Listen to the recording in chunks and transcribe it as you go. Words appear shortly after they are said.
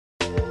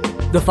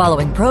The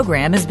following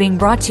program is being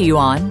brought to you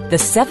on the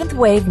Seventh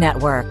Wave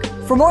Network.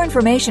 For more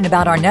information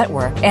about our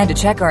network and to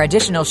check our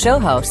additional show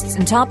hosts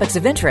and topics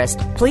of interest,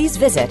 please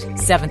visit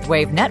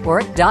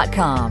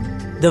seventhwavenetwork.com.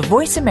 The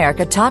Voice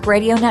America Talk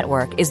Radio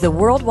Network is the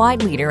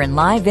worldwide leader in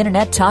live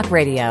Internet talk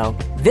radio.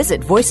 Visit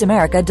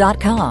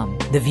voiceamerica.com.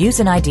 The views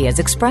and ideas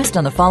expressed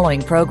on the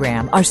following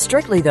program are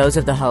strictly those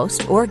of the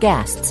host or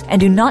guests and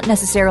do not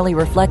necessarily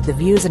reflect the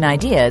views and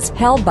ideas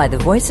held by the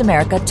Voice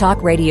America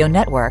Talk Radio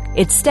Network,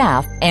 its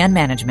staff, and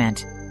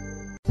management.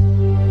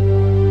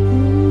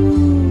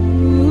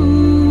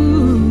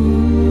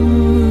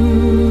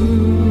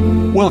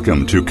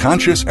 Welcome to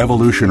Conscious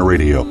Evolution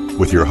Radio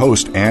with your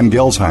host, Ann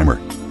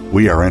Gelsheimer.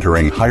 We are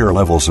entering higher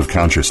levels of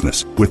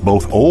consciousness with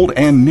both old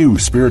and new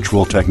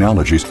spiritual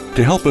technologies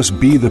to help us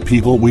be the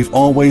people we've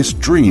always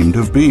dreamed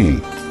of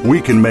being.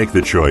 We can make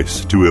the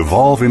choice to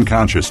evolve in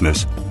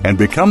consciousness and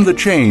become the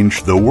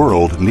change the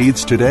world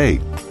needs today.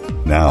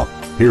 Now,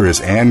 here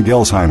is Ann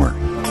Gelsheimer.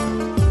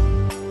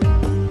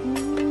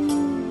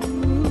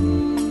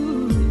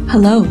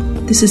 Hello,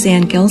 this is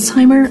Ann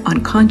Gelsheimer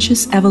on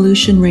Conscious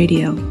Evolution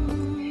Radio,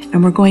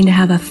 and we're going to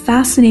have a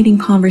fascinating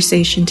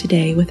conversation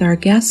today with our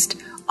guest,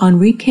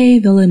 Enrique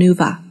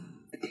Villanueva.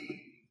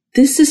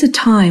 This is a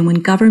time when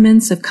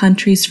governments of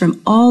countries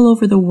from all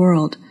over the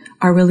world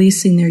are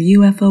releasing their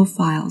UFO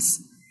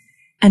files,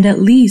 and at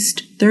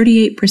least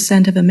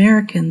 38% of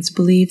Americans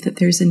believe that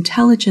there's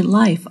intelligent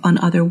life on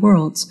other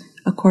worlds,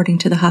 according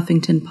to the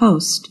Huffington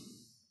Post.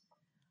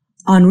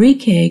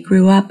 Enrique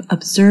grew up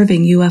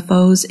observing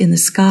UFOs in the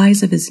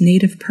skies of his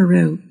native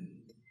Peru.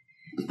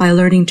 By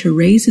learning to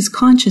raise his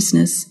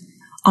consciousness,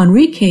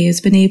 Enrique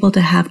has been able to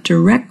have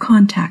direct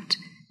contact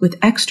with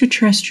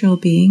extraterrestrial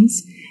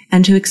beings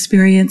and to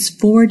experience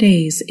 4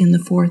 days in the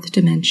fourth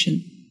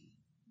dimension.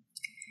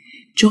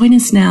 Join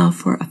us now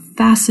for a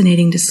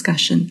fascinating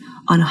discussion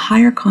on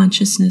higher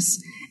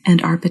consciousness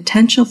and our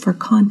potential for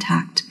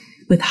contact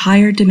with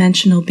higher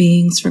dimensional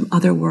beings from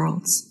other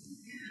worlds.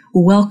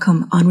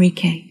 Welcome,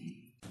 Enrique.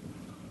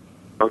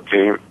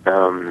 Okay,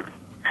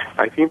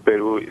 I think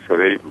Peru is a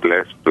very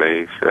blessed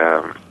place.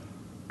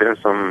 There are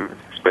some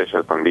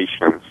special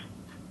conditions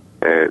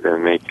that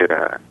make it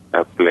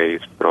a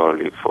place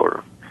probably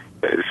for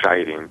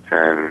sightings,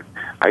 and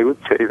I would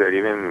say that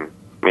even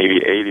maybe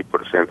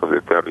 80% of the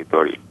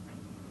territory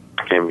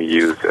can be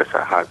used as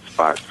a hot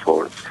spot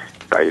for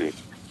sightings.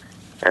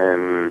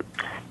 And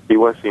it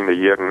was in the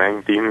year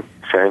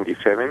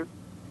 1977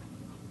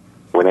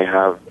 when I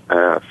have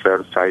a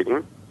first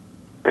sighting,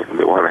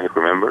 the one I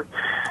remember.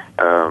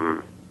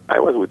 I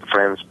was with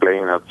friends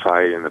playing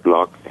outside in the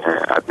block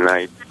at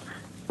night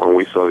when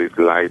we saw this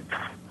light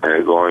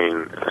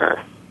going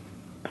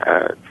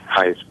at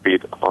high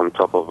speed on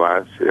top of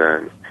us,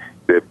 and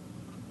the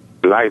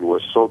light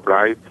was so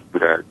bright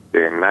that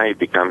the night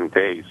became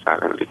day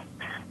suddenly,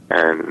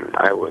 and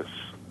I was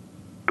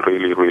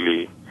really,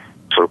 really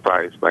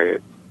surprised by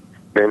it.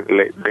 Then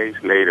days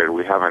later,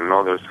 we have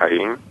another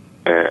sighting.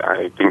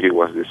 I think it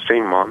was the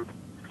same month,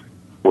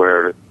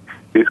 where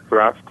this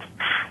craft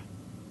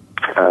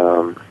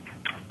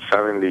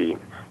suddenly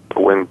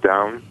went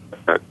down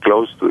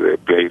close to the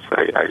place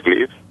I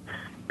live.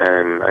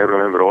 And I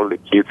remember all the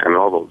kids and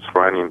adults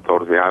running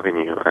towards the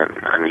avenue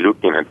and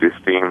looking at this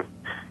thing,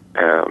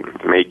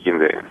 making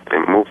the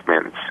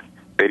movements,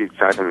 very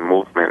sudden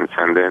movements,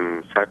 and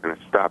then sudden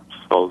stops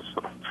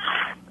also.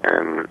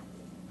 And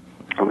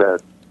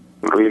that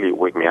really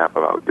waked me up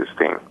about this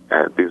thing.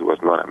 This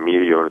was not a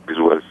meteor, this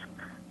was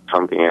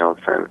something else.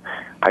 And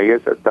I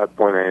guess at that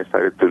point I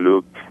started to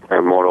look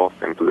more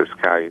often to the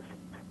skies,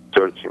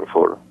 searching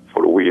for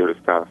weird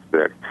stuff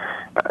that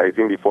I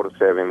think before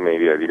 7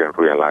 maybe I didn't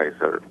realize,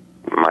 or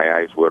my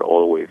eyes were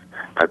always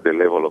at the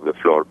level of the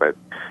floor. But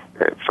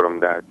from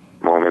that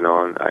moment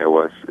on, I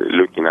was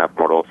looking up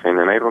more often.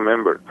 And I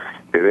remember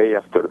the day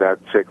after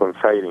that second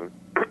sighting,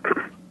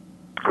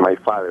 my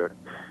father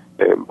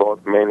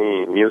bought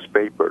many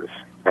newspapers,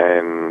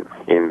 and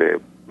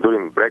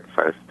during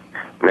breakfast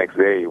next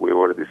day we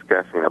were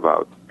discussing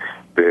about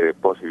the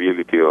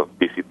possibility of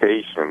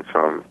visitation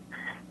from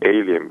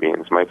alien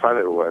beings. My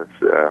father was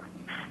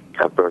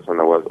a person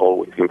that was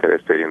always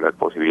interested in that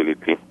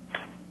possibility,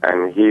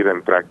 and he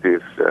even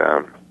practiced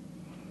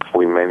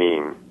with many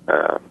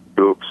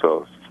groups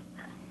of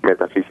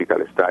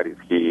metaphysical studies.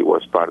 He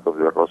was part of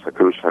the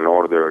Rosicrucian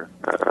order,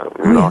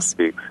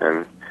 Gnostics,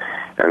 and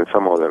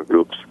some other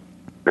groups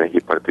that he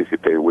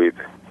participated with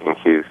in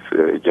his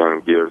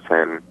young years,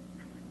 and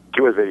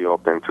he was very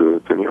open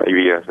to new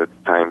ideas at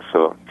the time,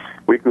 so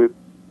we could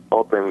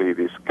openly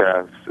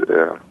discuss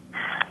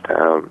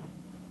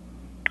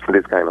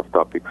this kind of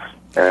topics.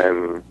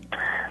 And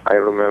I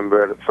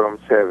remember from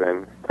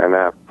 7 and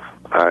up,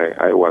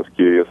 I was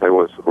curious. I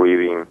was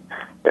reading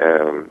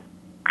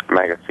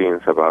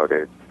magazines about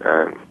it,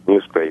 and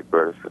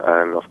newspapers,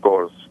 and of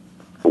course,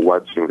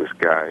 watching the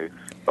skies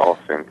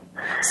often.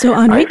 So,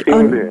 Enrique,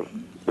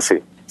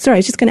 sorry, I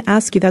was just going to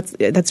ask you,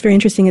 that's very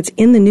interesting. It's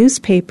in the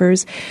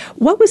newspapers.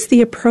 What was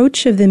the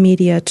approach of the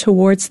media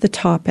towards the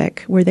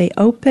topic? Were they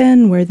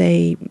open?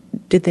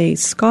 Did they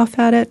scoff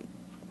at it?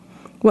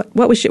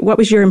 What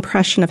was your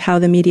impression of how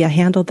the media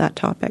handled that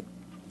topic?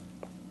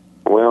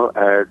 Well,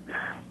 at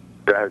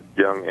that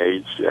young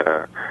age,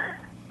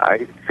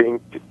 I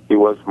think it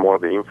was more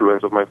the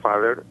influence of my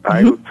father.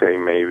 I would say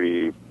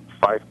maybe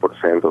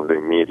 5% of the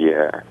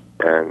media,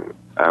 and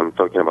I'm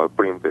talking about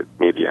printed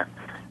media,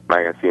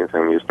 magazines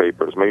and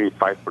newspapers, maybe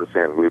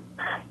 5% would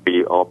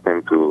be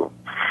open to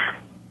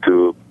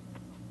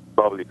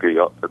publicly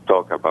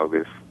talk about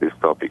these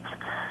topics.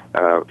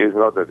 It's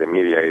not that the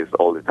media is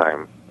all the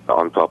time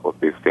on top of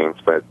these things,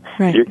 but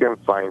you can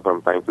find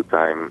from time to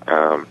time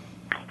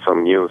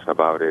some news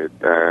about it,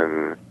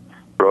 and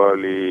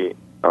probably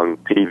on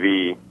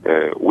TV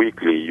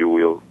weekly you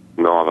will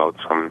know about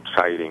some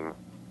sighting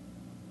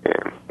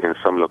in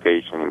some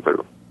location in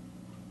Peru.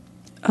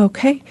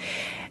 Okay.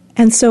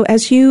 And so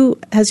as you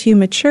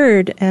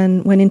matured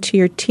and went into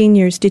your teen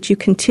years, did you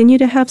continue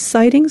to have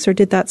sightings, or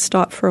did that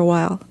stop for a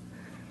while?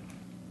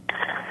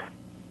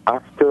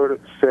 After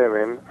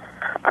 7,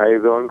 I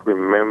don't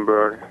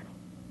remember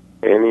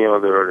any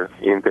other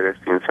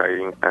interesting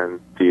sighting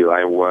until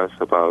I was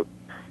about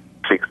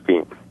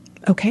 16.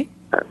 Okay.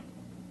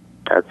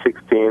 At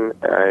 16,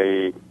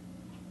 I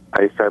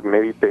started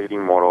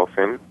meditating more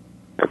often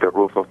at the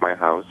roof of my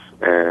house,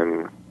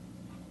 and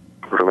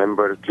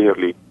remember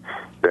clearly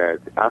that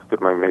after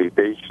my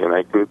meditation,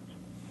 I could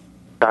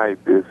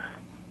sight this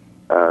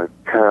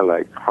kind of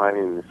like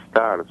finding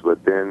stars,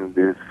 but then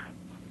these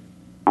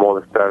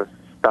small stars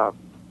stop,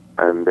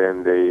 and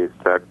then they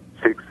start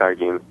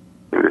zigzagging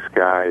in the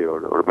sky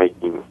or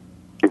making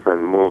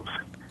different moves.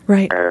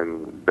 Right.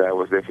 And that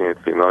was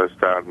definitely not a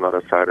star, not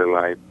a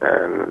satellite,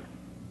 and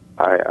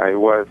I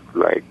was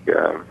like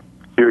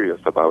curious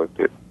about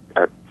it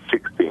at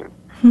 16,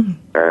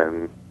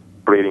 and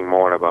reading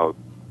more about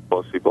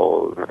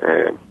possible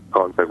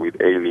contact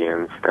with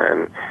aliens,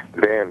 and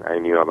then I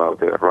knew about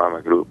the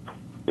Rama group.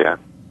 Yeah.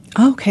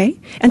 Okay.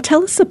 And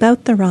tell us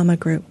about the Rama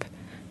group.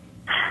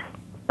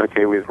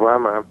 Okay, with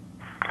Rama,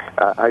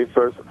 I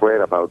first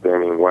read about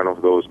them in one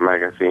of those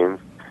magazines.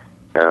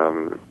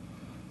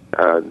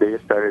 They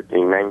started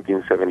in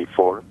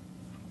 1974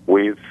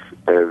 with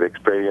the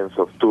experience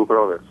of two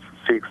brothers,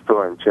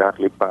 Sixto and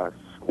Charlie Paz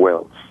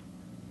Wells.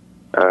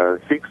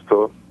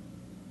 Sixto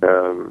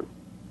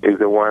is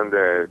the one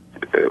that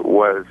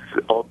was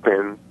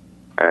open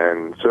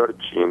and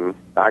searching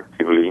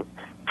actively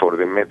for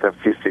the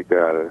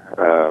metaphysical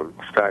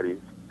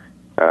studies.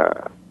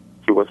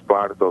 He was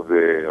part of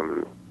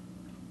the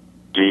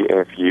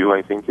GFU,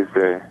 I think is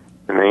the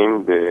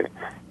name, the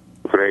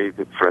Great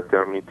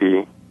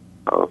Fraternity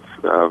of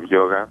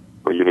Yoga,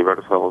 or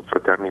Universal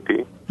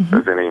Fraternity.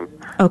 That's the name.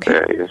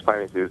 Okay. In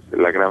Spanish is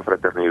La Gran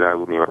Fraternidad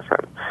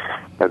Universal.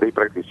 They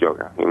practice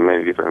yoga in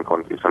many different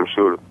countries. I'm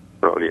sure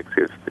probably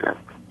exists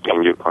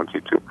in your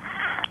country too.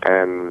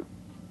 And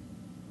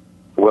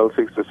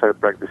Sixto started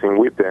practicing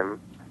with them.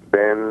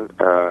 Then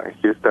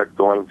he started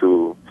going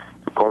to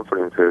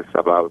conferences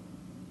about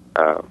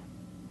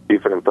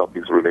different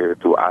topics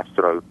related to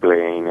astral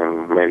plane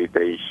and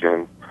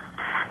meditation.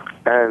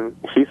 And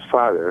his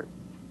father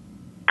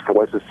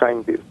was a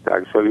scientist,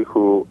 actually,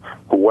 who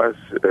was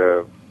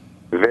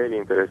very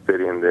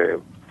interested in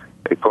the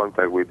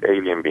contact with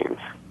alien beings.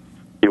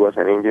 He was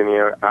an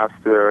engineer.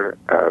 After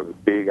a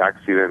big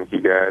accident he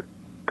got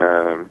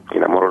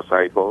in a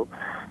motorcycle,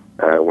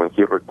 when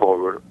he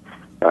recovered,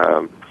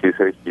 he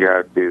said he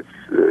had this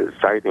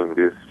sighting,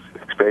 this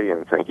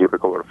experience, and he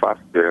recovered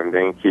faster. And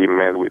then he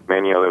met with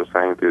many other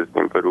scientists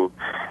in Peru,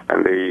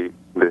 and they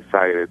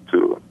decided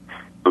to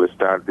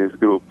start this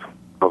group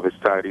of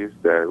studies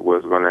that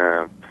was going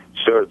to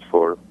search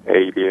for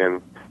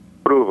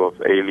proof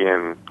of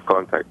alien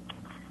contact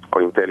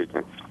or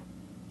intelligence.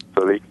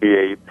 So they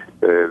create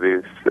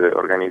this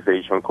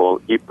organization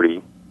called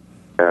IPRI.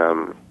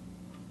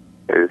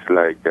 It's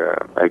like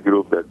a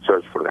group that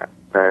searched for that.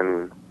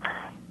 And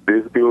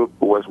this group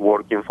was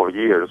working for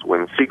years.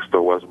 When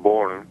Sixto was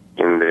born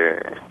in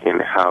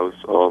the house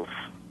of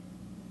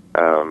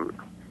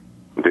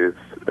this,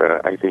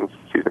 I think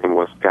his name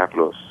was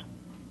Carlos.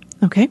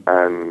 Okay.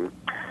 And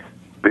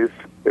this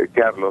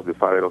Carlos, the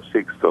father of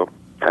Sixto,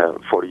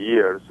 for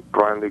years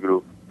ran the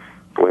group.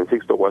 When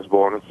Sixto was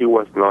born, he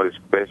was not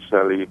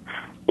especially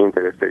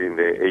interested in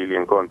the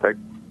alien contact,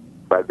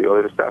 but the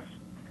other stuff.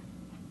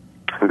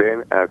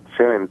 Then at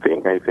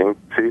 17, I think,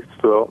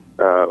 Sixto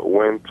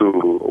went to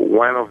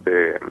one of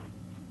the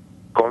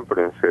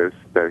conferences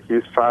that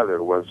his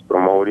father was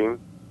promoting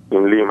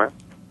in Lima,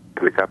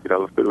 the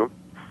capital of Peru.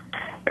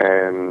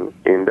 And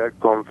in that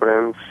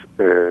conference,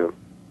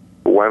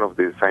 one of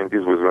the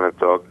scientists was going to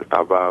talk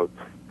about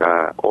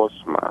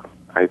Osma.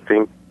 I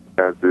think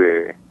that's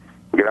the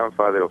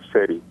grandfather of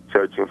SETI,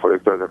 Searching for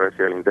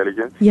Extraterrestrial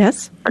Intelligence.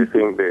 Yes. I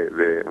think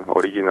the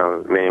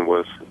original name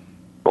was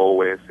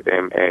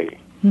OSMA.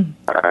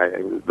 I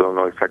don't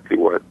know exactly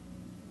what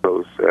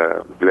those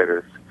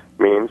letters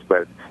means,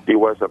 but it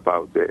was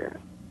about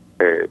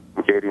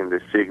getting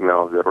the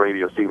signals, the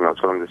radio signals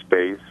from the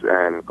space,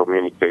 and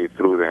communicate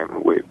through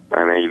them with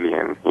an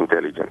alien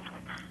intelligence.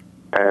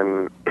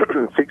 And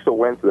Sixto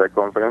went to that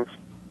conference,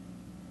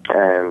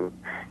 and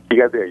he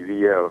got the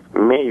idea of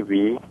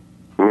maybe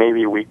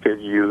we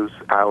could use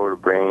our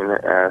brain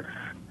as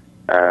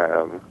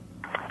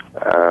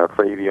a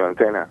radio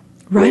antenna.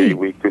 Right. Maybe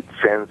we could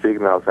send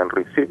signals and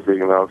receive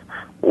signals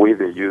with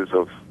the use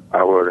of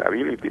our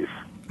abilities.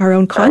 Our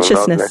own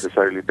consciousness. Not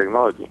necessarily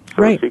technology.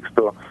 So Right.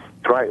 Sixto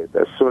tried it.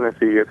 As soon as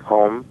he got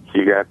home,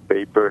 he got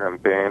paper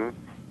and pen.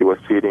 He was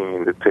sitting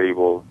in the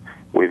table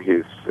with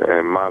his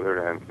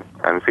mother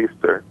and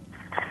sister.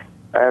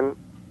 And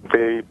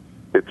the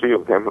three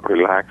of them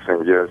relaxed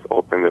and just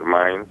opened their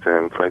minds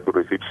and tried to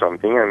receive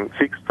something. And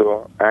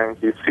Sixto and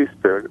his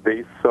sister,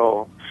 they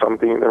saw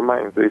something in their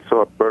minds. They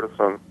saw a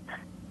person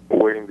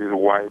wearing this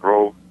white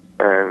robe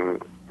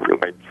and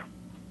like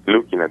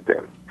looking at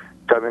them.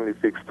 Suddenly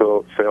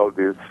Sixto felt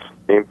this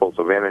impulse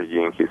of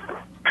energy in his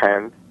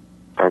hand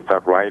and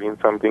started writing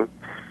something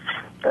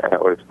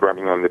or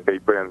scrubbing on the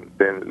paper, and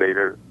then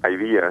later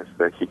ideas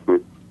that he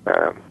could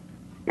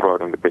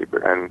write on the paper.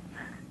 And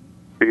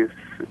this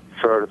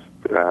first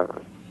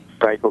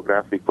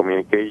psychographic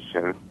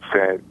communication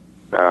said,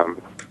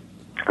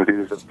 this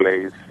is a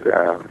place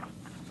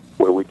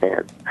where we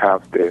can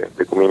have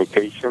the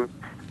communication.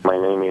 My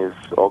name is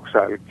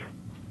Oxalc.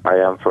 I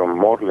am from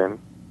Morland.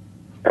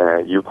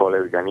 You call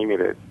it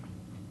Ganymede,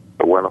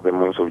 one of the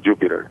moons of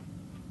Jupiter.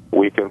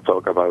 We can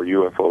talk about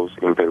UFOs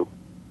in Peru.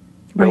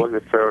 Right. That was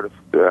the first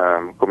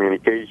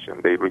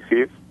communication they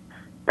received,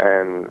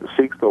 and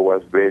Sixto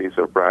was very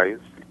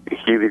surprised.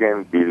 He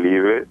didn't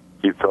believe it.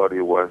 He thought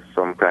it was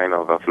some kind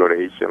of a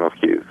floration of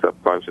his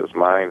subconscious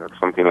mind or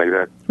something like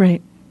that.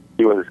 Right.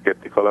 He was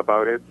skeptical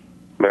about it,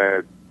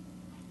 but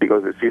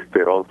because the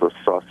sister also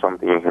saw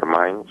something in her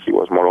mind, she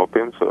was more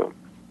open, so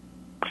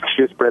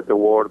she spread the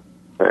word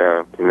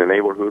in the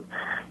neighborhood.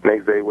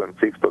 Next day, when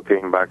Sixto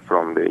came back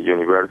from the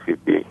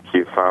university,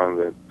 he found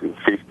that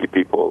 50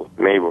 people,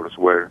 neighbors,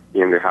 were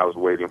in the house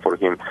waiting for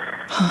him.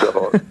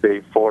 So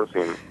they forced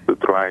him to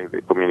try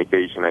the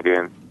communication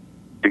again.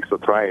 Sixto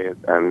tried it,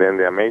 and then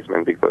the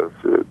amazement, because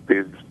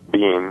this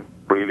being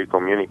really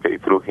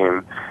communicated through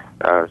him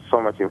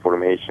so much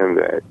information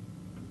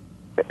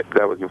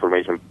that was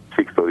information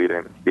Sixto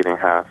didn't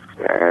have.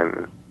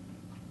 And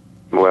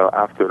well,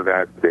 after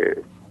that,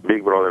 the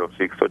big brother of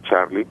Sixto,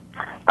 Charlie,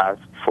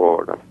 asked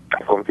for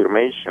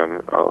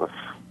confirmation of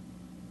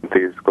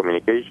this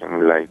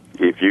communication. Like,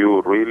 if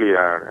you really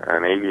are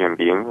an alien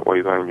being,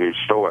 why don't you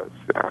show us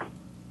a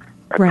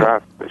Right.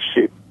 craft, a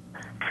ship?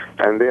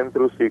 And then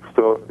through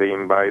Sixto, they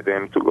invite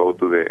them to go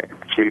to the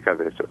Chilca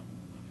Desert.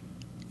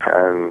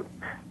 And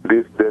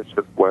this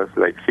desert was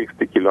like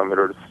 60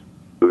 kilometers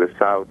to the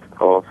south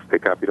of the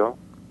capital,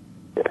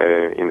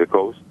 in the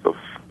coast of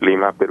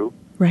Lima, Peru.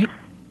 Right.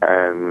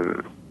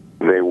 And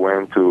they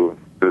went to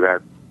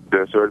that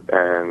desert,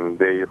 and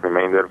they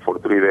remained there for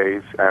 3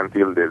 days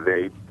until the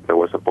date that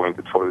was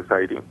appointed for the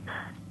sighting.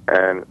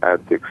 And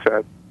at the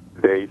exact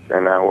date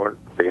and hour,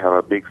 they have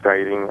a big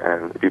sighting,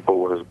 and people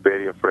were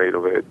very afraid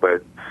of it.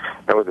 But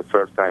that was the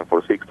first time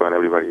for Sixto and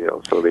everybody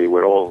else. So they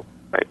were all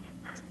like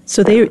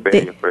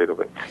very afraid of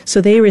it.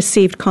 So they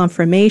received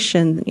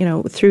confirmation,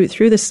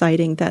 through the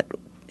sighting that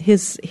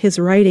his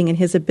writing and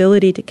his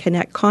ability to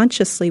connect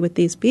consciously with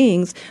these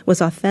beings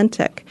was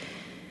authentic.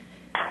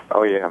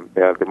 Oh, yeah.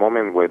 At the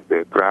moment when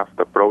the craft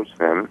approached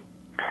them,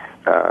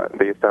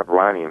 they start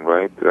running,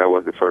 right? That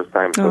was the first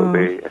time. So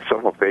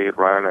some of them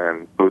ran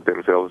and put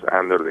themselves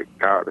under the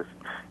cars.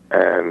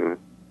 And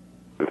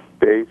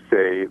they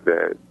say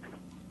that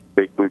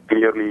they could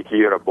clearly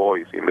hear a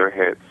voice in their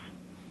heads,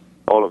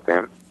 all of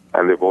them.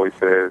 And the voice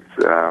says,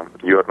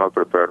 you are not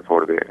prepared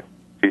for the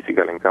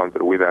physical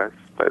encounter with us,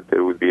 but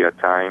there will be a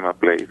time, a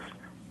place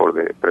for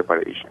the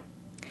preparation.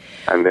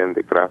 And then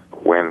the craft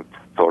went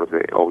towards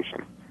the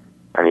ocean,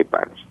 and it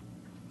vanished.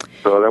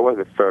 So that was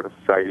the first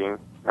sighting,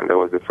 and that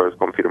was the first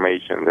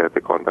confirmation that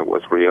the contact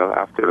was real.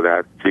 After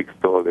that,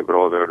 Sixto, the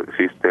brother, the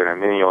sister, and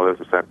many others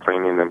started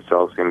training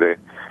themselves in the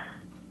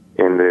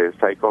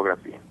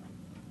psychography,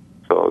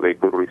 so they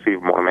could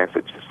receive more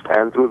messages.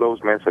 And through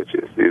those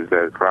messages is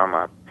that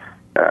drama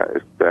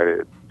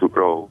started to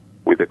grow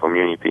with the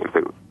community in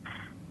Peru.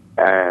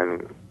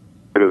 And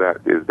through that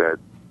is that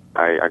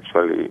I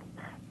actually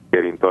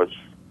get in touch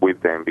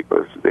with them,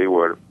 because they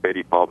were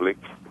very public.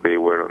 They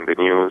were on the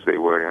news. They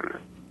were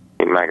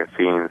in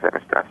magazines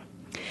and stuff.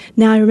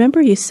 Now, I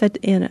remember you said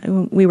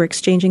we were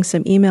exchanging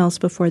some emails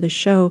before the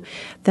show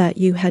that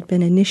you had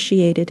been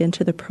initiated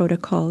into the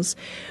protocols.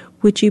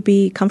 Would you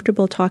be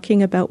comfortable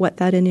talking about what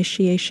that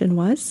initiation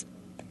was?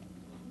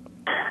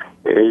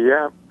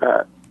 Yeah.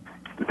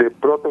 The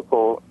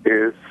protocol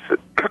is,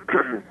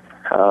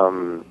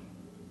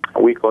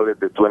 we call it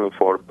the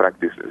 24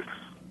 practices,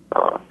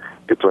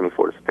 the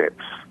 24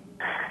 steps.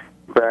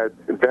 But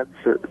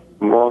that's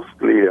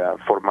mostly a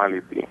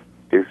formality.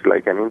 It's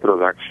like an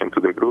introduction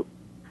to the group,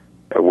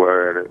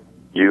 where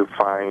you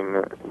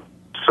find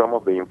some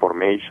of the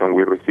information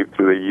we received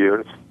through the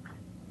years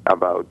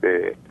about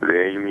the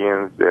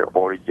aliens, their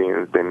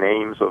origins, the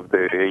names of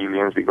the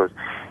aliens, because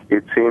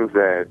it seems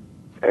that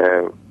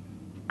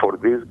for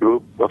this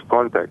group of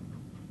contact,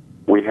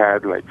 we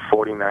had like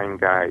 49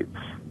 guides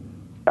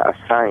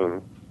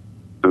assigned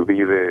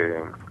be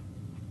the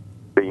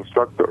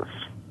instructors,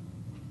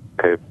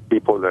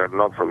 people that are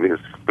not from this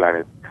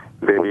planet.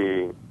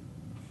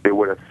 They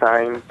were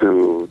assigned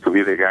to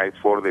be the guides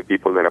for the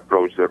people that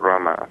approach the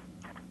Rama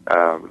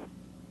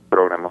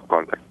program of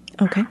contact.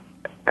 Okay.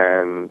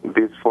 And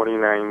these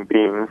 49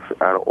 beings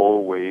are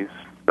always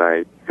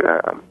like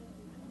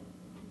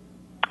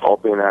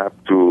open up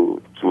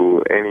to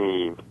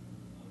any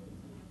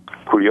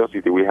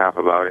curiosity we have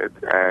about it,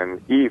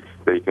 and if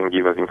they can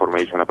give us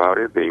information about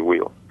it, they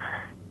will.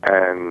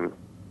 And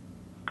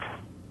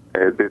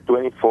the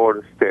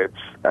 24 steps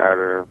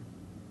are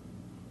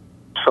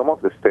some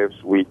of the steps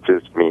we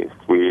just missed.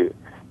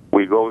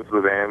 We go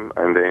through them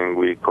and then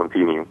we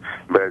continue.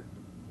 But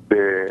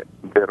the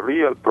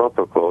real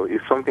protocol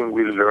is something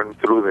we learn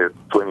through the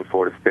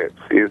 24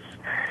 steps.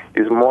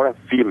 Is more a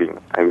feeling,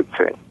 I would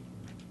say.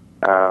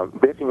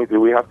 Definitely,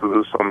 we have to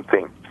do some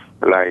things.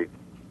 Like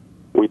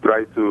we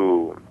try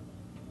to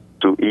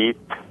eat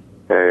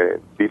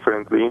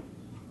differently.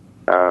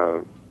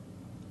 And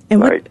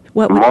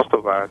what most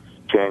of us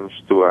change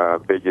to a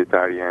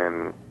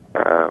vegetarian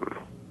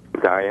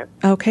diet.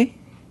 Okay.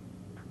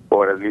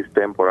 Or at least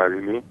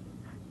temporarily.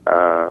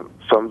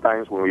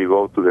 Sometimes when we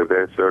go to the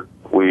desert,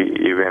 we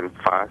even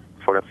fast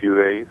for a few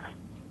days.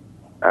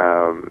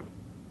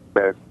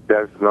 But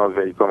that's not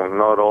very common.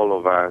 Not all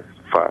of us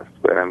fast.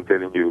 But I'm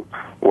telling you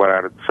what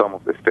are some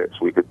of the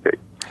steps we could take.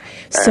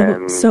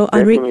 So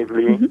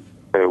definitely,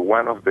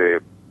 one of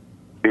the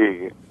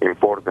big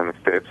important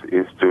steps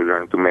is to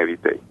learn to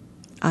meditate.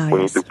 We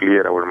need to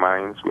clear our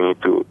minds. We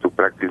need to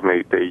practice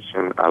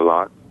meditation a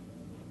lot.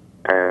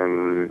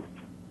 And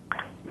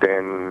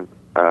then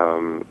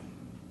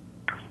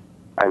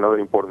another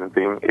important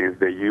thing is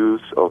the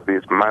use of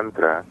this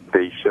mantra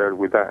they share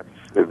with us.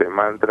 The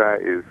mantra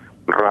is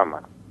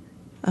Rama.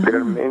 There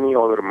are many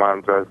other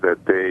mantras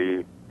that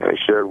they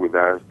share with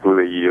us through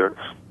the years,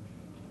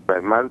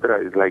 but mantra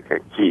is like a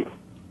key.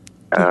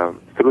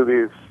 Through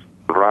this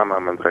Rama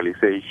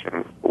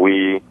mantralization,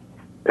 we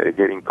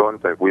get in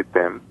contact with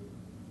them.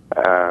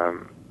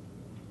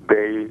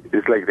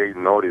 It's like they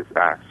notice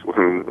us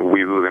when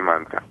we do the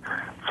mantra,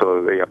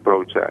 so they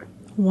approach us.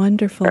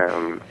 Wonderful.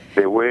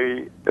 The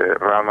way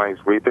Rama is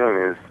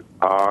written is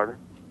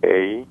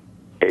R-A-H-M-A.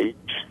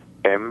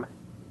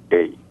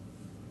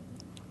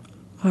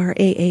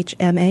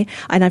 R-A-H-M-A,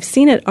 and I've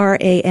seen it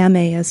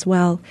R-A-M-A as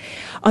well.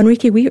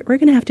 Enrique, we're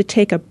going to have to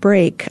take a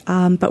break,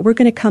 but we're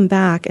going to come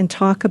back and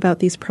talk about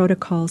these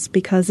protocols,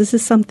 because this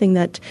is something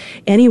that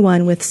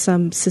anyone with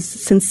some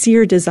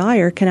sincere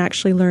desire can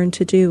actually learn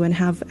to do and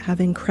have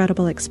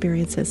incredible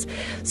experiences.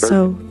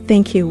 So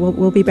thank you.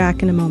 We'll be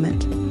back in a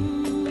moment.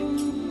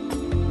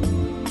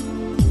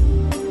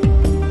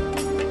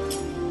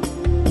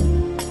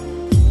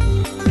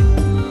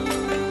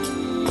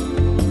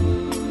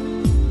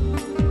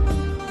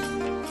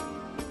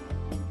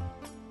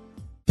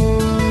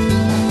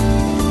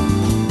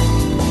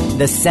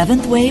 The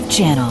Seventh Wave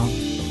Channel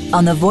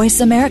on the Voice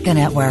America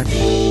Network.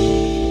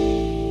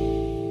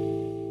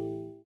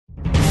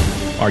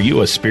 Are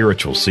you a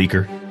spiritual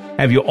seeker?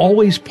 Have you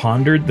always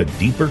pondered the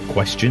deeper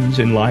questions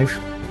in life?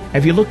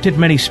 Have you looked at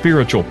many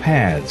spiritual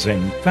paths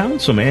and found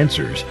some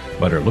answers,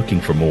 but are looking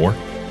for more?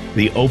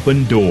 The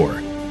Open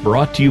Door,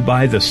 brought to you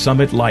by the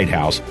Summit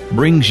Lighthouse,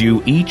 brings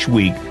you each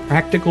week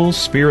practical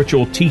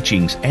spiritual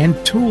teachings and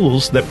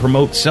tools that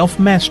promote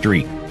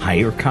self-mastery,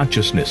 higher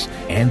consciousness,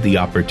 and the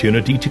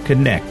opportunity to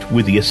connect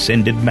with the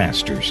Ascended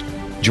Masters.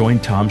 Join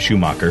Tom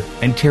Schumacher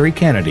and Terry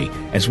Kennedy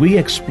as we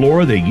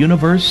explore the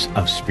universe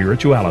of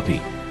spirituality,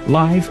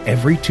 live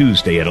every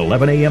Tuesday at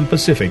 11 a.m.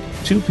 Pacific,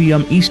 2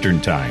 p.m. Eastern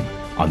Time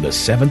on the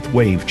Seventh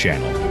Wave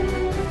Channel.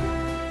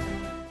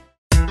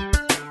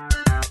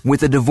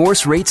 With the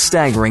divorce rate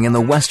staggering in the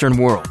Western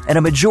world and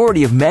a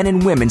majority of men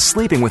and women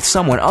sleeping with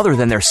someone other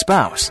than their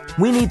spouse,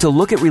 we need to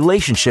look at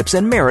relationships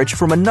and marriage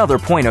from another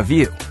point of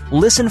view.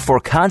 Listen for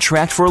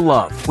Contract for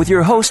Love with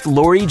your host,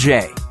 Lori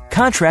J.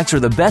 Contracts are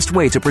the best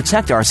way to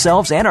protect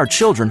ourselves and our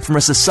children from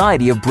a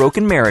society of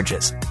broken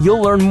marriages.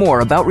 You'll learn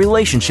more about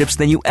relationships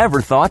than you ever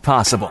thought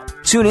possible.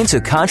 Tune in to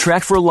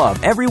Contract for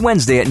Love every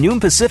Wednesday at noon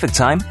Pacific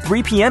Time,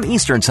 3 p.m.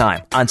 Eastern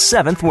Time on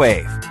 7th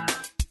Wave.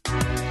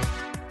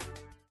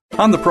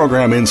 On the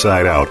program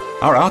Inside Out,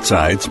 our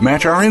outsides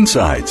match our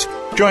insides.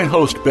 Join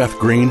host Beth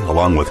Green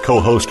along with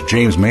co-host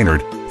James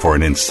Maynard for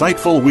an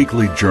insightful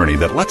weekly journey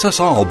that lets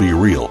us all be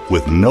real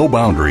with no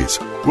boundaries.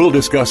 We'll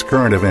discuss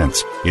current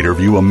events,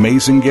 interview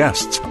amazing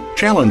guests,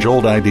 challenge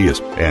old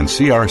ideas, and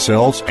see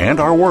ourselves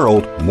and our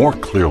world more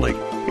clearly.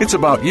 It's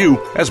about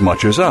you as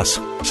much as us.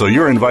 So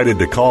you're invited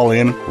to call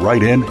in,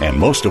 write in, and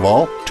most of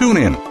all, tune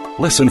in.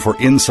 Listen for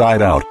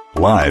Inside Out,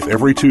 live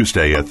every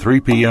Tuesday at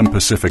 3 p.m.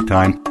 Pacific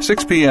Time,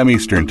 6 p.m.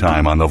 Eastern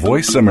Time on the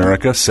Voice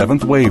America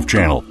 7th Wave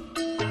Channel.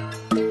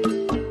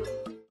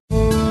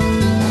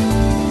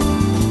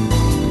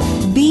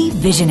 Be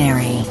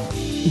visionary.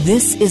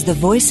 This is the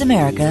Voice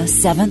America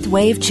 7th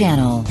Wave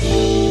Channel.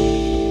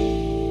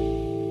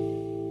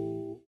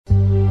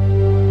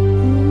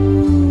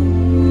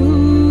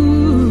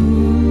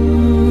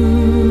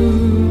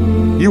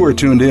 You are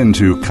tuned in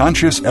to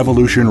Conscious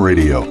Evolution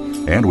Radio,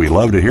 and we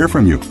love to hear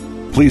from you.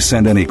 Please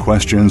send any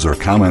questions or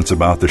comments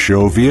about the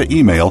show via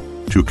email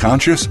to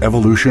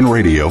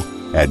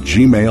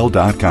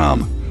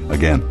consciousevolutionradio@gmail.com.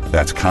 Again,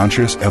 that's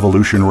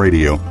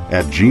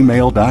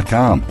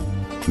consciousevolutionradio@gmail.com.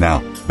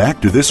 Now, back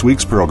to this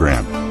week's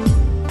program.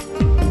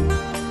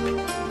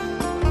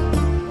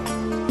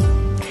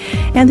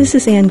 And this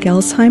is Ann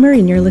Gelsheimer,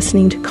 and you're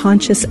listening to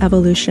Conscious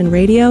Evolution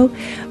Radio.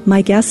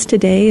 My guest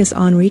today is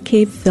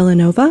Enrique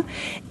Villanueva,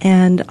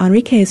 and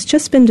Enrique has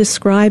just been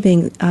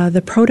describing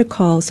the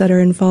protocols that are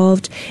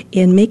involved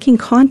in making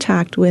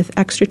contact with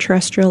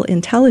extraterrestrial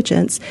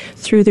intelligence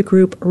through the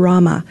group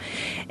Rama.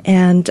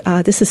 And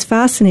this is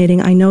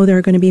fascinating. I know there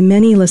are going to be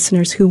many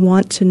listeners who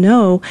want to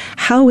know,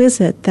 how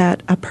is it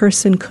that a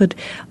person could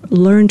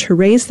learn to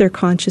raise their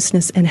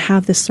consciousness and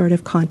have this sort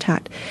of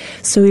contact?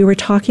 So we were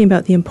talking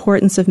about the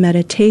importance of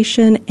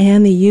meditation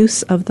and the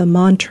use of the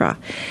mantra.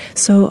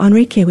 So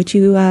Enrique, would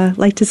you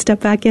like to step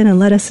back in and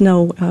let us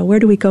know, where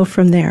do we go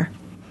from there?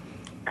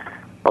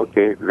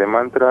 Okay, the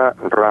mantra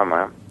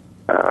Rama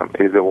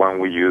is the one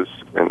we use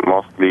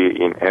mostly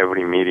in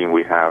every meeting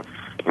we have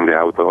in the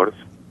outdoors.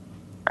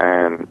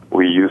 And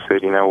we use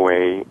it in a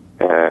way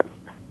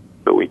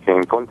so we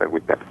can contact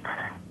with them.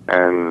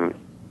 And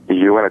if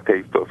you want a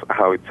taste of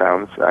how it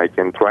sounds, I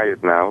can try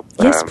it now.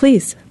 Yes,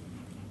 please.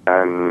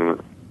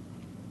 And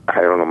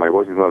I don't know, my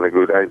voice is not that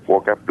good. I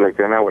woke up like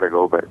an hour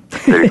ago, but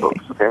there it goes,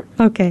 okay?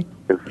 Okay.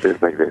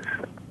 It's like this.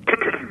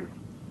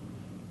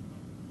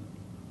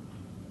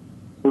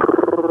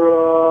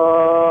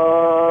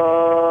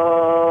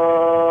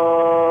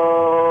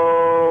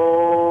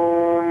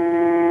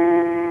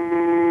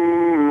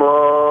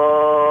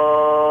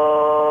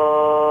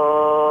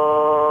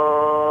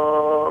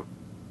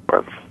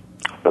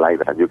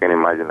 That you can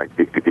imagine like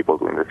 50 people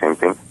doing the same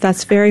thing.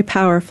 That's very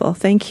powerful.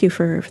 Thank you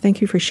for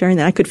sharing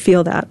that. I could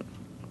feel that.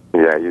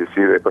 Yeah, you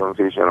see the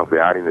pronunciation of the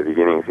R in the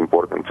beginning is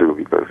important too,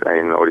 because I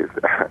noticed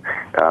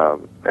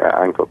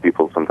Anglo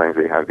people sometimes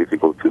they have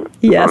difficulty to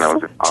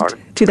pronounce R.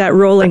 To that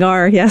rolling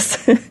R, yes.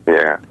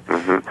 Yeah,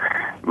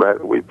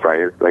 but we try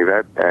it like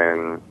that,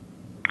 and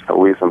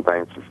we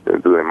sometimes do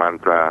the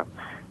mantra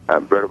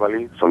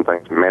verbally,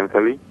 sometimes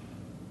mentally,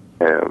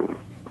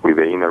 with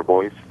the inner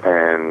voice,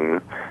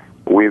 and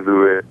we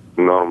do it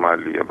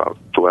normally about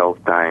 12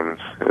 times,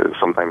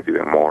 sometimes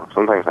even more,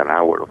 sometimes an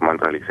hour of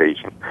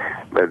mantralization.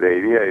 But the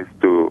idea is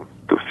to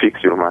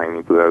fix your mind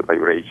into that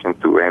vibration,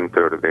 to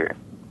enter the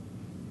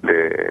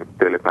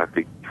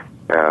telepathic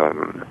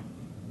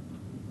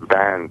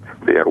band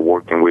they are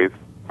working with,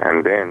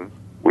 and then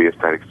we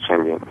start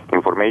exchanging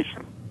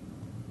information.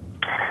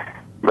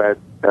 But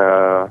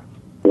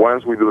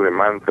once we do the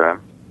mantra,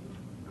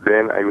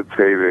 then I would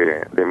say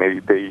the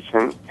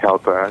meditation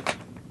helps us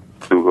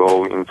to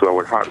go into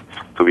our hearts,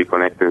 to be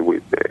connected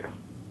with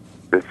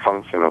the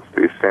function of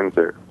this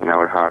center in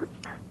our heart.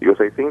 Because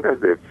I think that's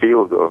the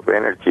field of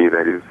energy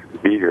that is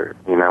bigger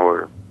in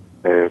our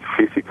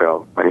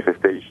physical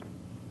manifestation.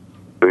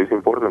 So it's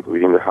important to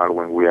be in the heart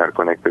when we are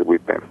connected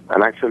with them.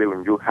 And actually,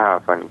 when you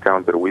have an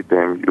encounter with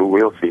them, you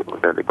will feel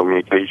that the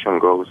communication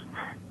goes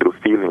through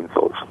feelings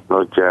also,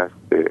 not just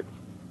the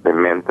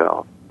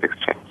mental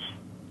exchange.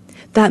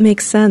 That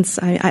makes sense.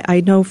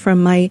 I know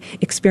from my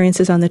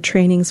experiences on the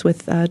trainings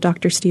with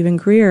Dr. Stephen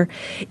Greer,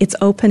 it's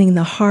opening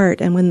the heart.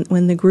 And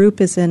when the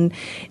group is in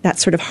that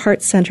sort of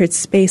heart-centered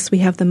space, we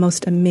have the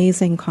most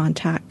amazing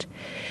contact.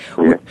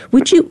 Yeah.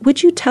 Would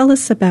you tell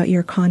us about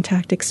your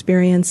contact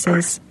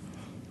experiences?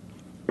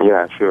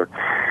 Yeah, sure.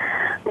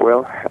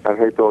 Well, as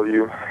I told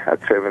you, at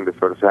 7, the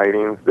first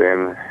sightings.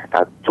 Then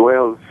at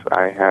 12,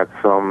 I had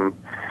some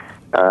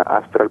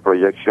astral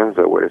projections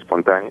that were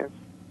spontaneous.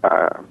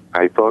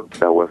 I thought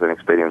that was an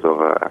experience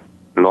of a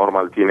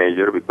normal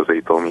teenager, because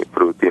they told me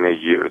through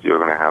teenage years you're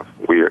going to have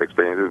weird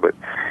experiences, but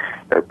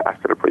that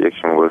astral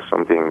projection was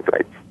something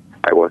like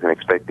I wasn't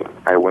expecting.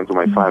 I went to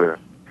my father,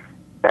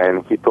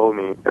 and he told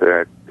me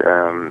that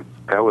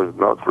that was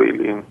not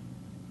really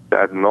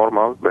that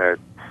normal, but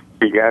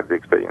he got the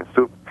experience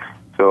too.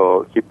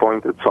 So he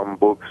pointed some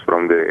books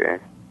from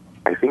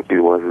I think it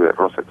was the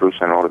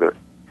Rosicrucian order,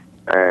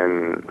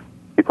 and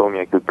he told me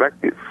I could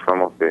practice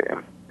some of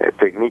the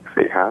techniques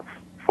they have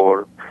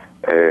for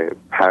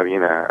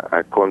having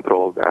a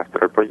controlled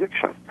astral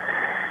projection.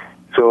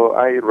 So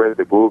I read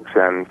the books,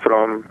 and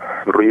from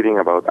reading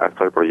about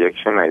astral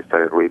projection, I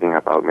started reading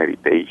about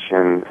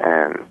meditation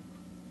and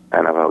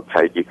about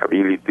psychic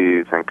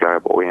abilities and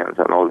clairvoyance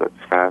and all that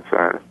stuff,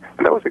 and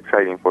that was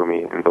exciting for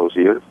me in those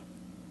years.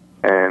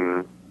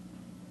 And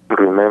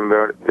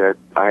remember that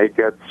I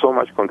got so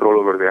much control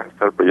over the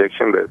astral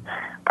projection that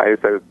I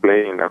started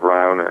playing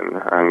around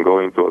and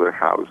going to other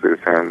houses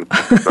and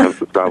trying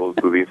to travel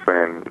to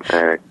different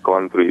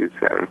countries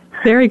and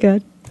very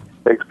good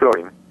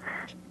exploring.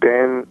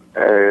 Then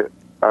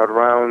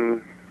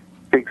around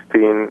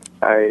 16,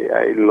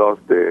 I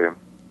lost the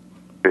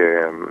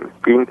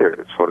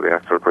interest for the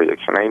astral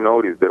projection. I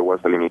noticed there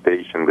was a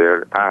limitation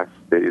there, as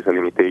there is a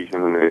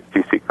limitation in the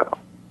physical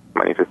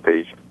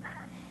manifestation.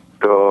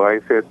 So I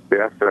said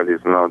the astral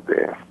is not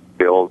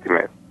the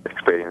ultimate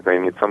experience. I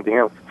need something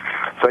else.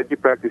 So I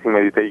keep practicing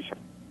meditation.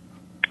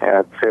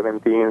 At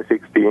 17,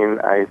 16,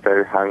 I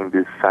started having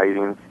these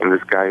sightings in the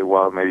sky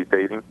while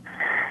meditating.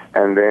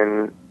 And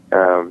then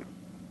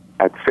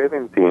at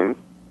 17,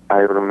 I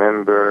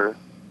remember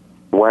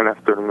one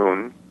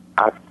afternoon,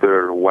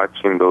 after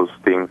watching those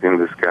things in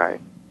the sky,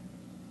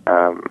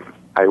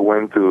 I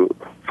went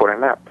for a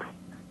nap.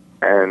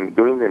 And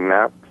during the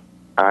nap,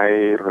 I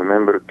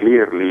remember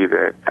clearly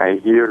that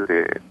I hear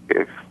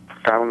the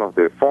sound of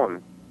the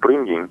phone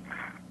ringing.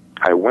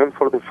 I went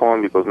for the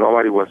phone because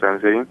nobody was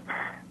answering.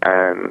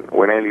 And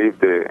when I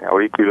left the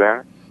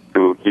auricular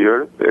to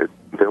hear,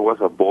 there was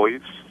a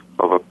voice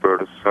of a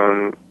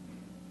person.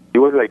 It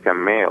was like a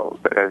male,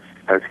 but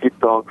as he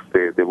talks,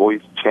 the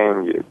voice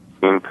changes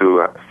into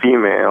a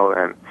female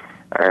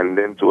and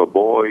then to a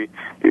boy.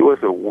 It was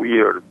a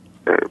weird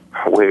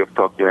way of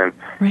talking,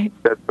 and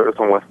that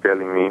person was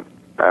telling me,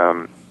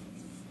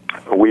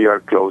 we are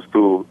close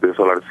to the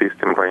solar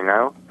system right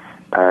now,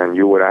 and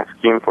you were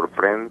asking for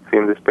friends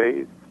in the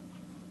space,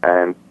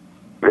 and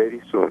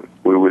very soon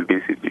we will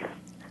visit you.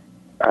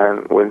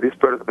 And when this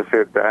person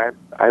said that,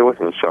 I was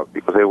in shock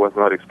because I was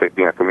not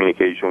expecting a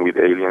communication with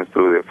aliens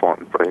through the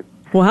phone, right?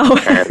 Wow.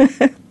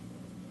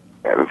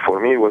 And for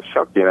me, it was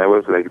shocking. I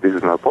was like, this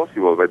is not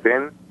possible. But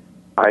then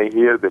I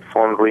hear the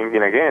phone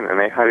ringing again,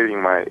 and I had it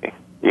in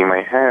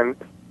my hand.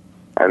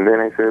 And then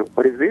I said,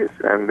 what is this?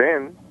 And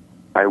then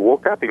I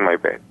woke up in my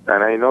bed,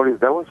 and I noticed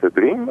that was a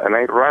dream, and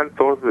I ran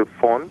towards the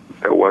phone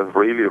that was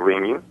really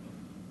ringing.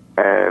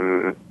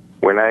 And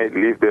when I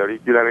left the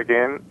auricular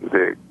again,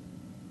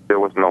 there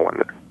was no one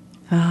there.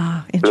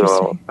 Ah, interesting.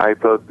 So I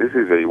thought, this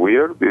is very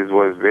weird. This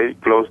was very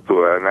close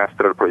to an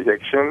astral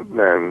projection,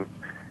 and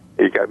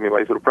it got me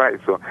by surprise.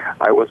 So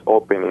I was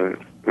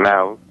opening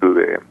now to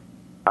the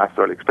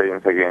astral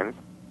experience again,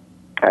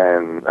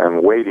 and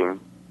I'm waiting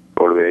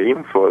for the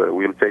info that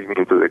will take me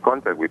into the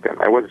contact with them.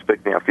 I was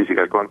expecting a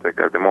physical contact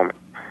at the moment.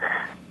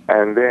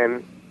 And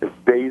then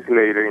days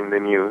later in the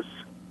news,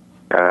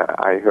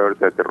 I heard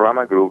that the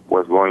Rama group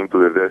was going to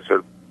the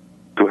desert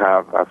to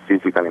have a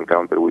physical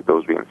encounter with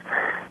those beings.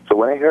 So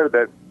when I heard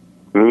that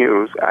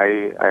news,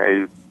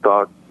 I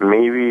thought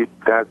maybe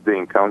that's the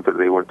encounter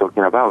they were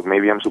talking about.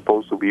 Maybe I'm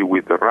supposed to be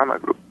with the Rama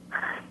group.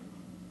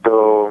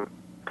 So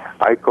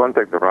I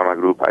contacted the Rama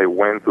group. I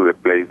went to the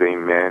place they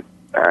met,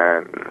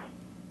 and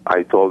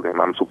I told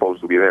them I'm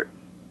supposed to be there.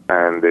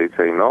 And they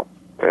say, no,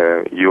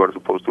 you are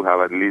supposed to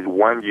have at least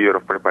 1 year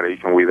of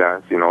preparation with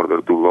us in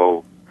order to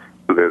go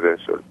to the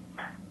desert.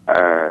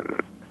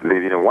 And they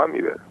didn't want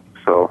me there.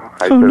 So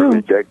I felt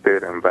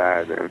rejected and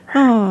bad. And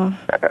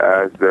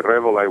as the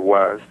rebel I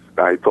was,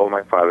 I told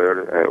my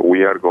father,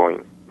 we are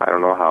going. I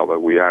don't know how,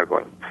 but we are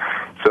going.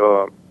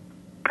 So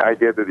I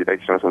get the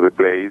directions of the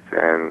place,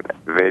 and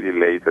very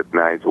late at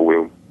night, so we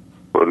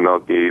will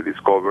not be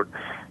discovered,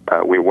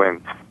 we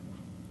went.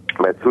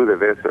 But through the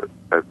desert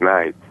at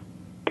night,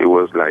 it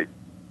was like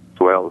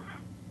 12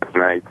 at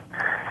night.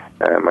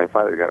 My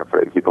father got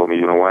afraid. He told me,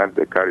 you know what,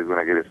 the car is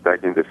going to get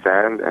stuck in the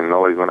sand, and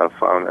nobody's going to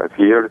find us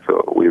here,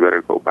 so we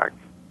better go back.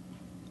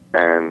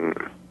 And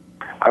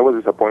I was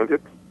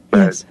disappointed,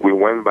 but we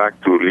went back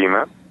to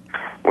Lima.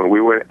 When we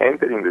were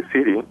entering the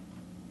city,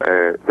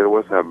 there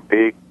was a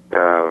big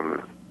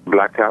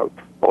blackout.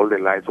 All the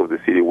lights of the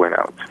city went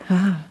out.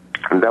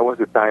 And that was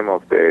the time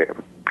of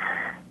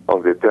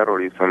the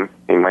terrorism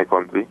in my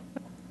country.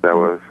 That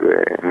was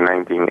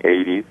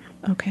 1980s.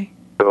 Okay.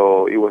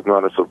 So it was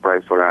not a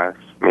surprise for us.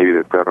 Maybe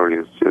the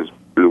terrorists just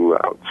blew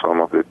out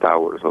some of the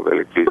towers of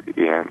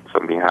electricity and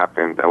something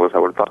happened. That was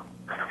our thought.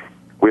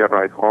 We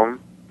arrived home.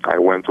 I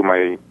went to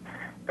my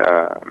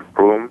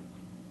room,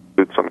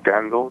 lit some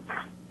candles,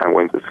 and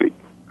went to sleep.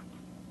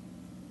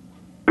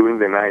 During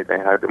the night, I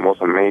had the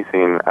most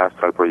amazing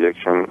astral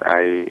projection.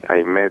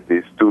 I met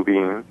these two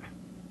beings,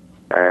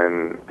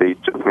 and they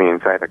took me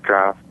inside a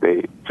craft.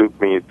 They took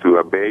me to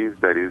a base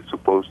that is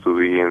supposed to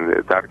be in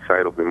the dark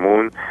side of the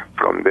moon.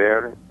 From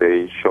there,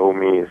 they showed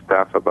me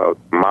stuff about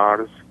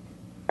Mars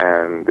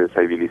and the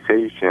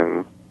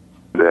civilization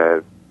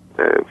that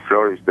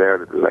flourished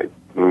there like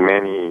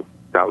many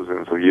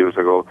thousands of years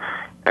ago.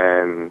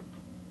 And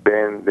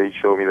then they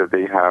showed me that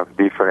they have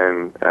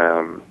different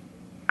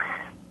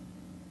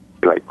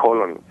like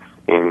colonies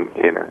in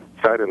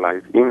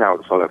satellites in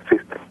our solar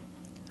system.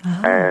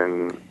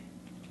 And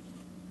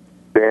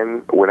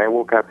then when I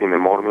woke up in the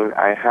morning,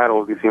 I had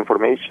all this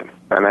information,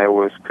 and I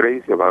was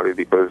crazy about it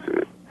because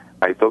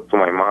I talked to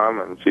my mom,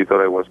 and she thought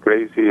I was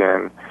crazy,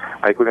 and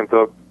I couldn't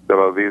talk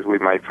about this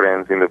with my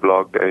friends in the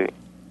blog.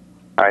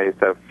 I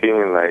started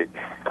feeling like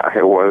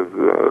I was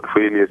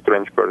really a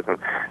strange person.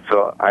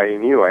 So I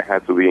knew I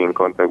had to be in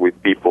contact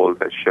with people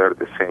that shared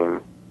the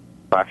same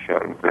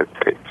passion, let's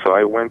say. So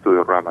I went to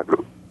the Rama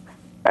group,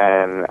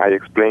 and I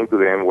explained to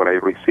them what I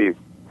received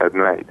at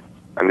night.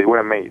 And they were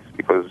amazed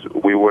because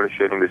we were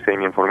sharing the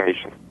same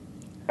information.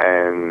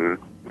 And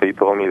they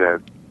told me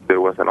that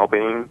there was an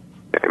opening,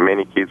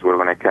 many kids were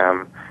going to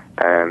come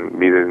and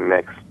be the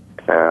next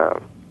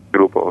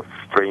group of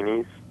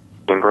trainees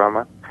in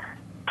Rama.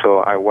 So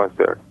I was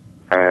there.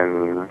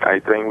 And I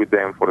trained with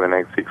them for the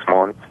next 6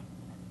 months.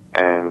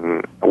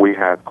 and we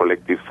had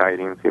collective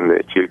sightings in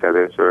the Chilca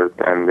Desert,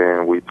 and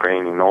then we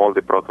trained in all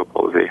the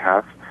protocols they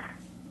have.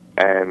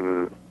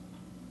 And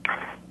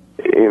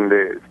during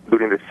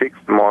the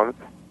 6th month,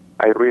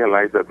 I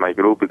realized that my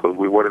group, because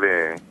we were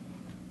the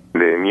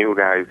new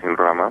guys in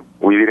Rama,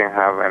 we didn't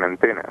have an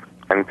antenna.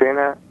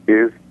 Antenna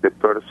is the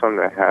person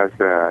that has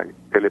a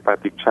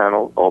telepathic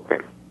channel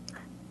open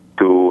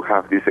to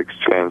have this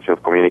exchange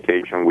of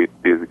communication with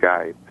this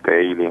guy, the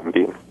alien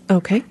being.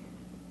 Okay.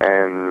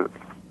 And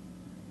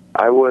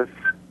I was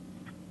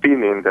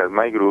feeling that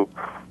my group,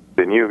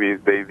 the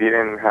newbies, they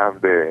didn't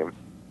have the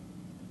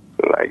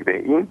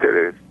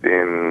interest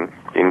in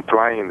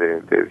trying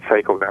the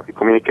psychographic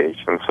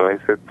communication. So I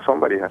said,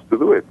 somebody has to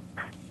do it.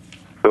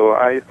 So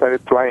I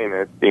started trying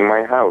it in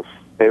my house.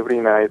 Every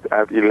night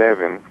at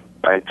 11,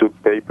 I took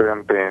paper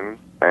and pen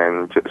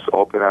and just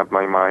opened up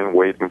my mind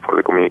waiting for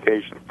the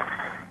communication.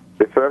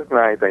 The first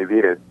night I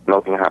did it,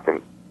 nothing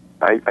happened.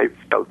 I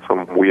felt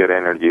some weird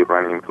energy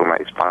running through my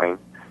spine,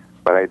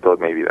 but I thought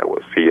maybe that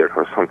was fear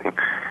or something.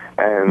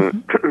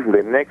 And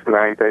the next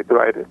night I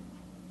tried it.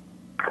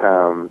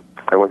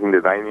 I was in the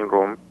dining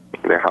room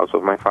in the house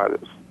of my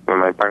parents,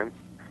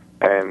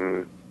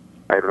 and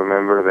I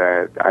remember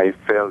that I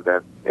felt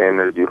that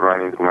energy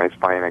running through my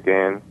spine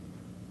again.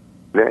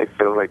 Then I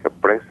felt like a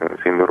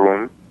presence in the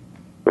room,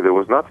 but there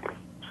was nothing.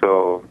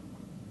 So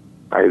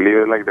I leave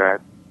it like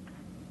that.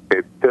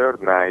 The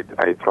third night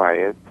I try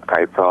it.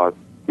 I thought,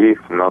 if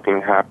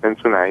nothing happens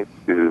tonight,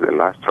 this is the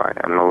last try.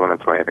 I'm not going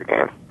to try it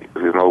again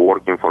because it's not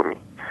working for me.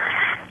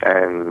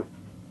 And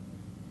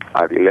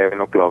at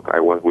 11 o'clock, I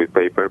was with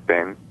paper,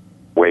 pen,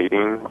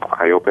 waiting.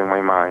 I opened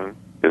my mind,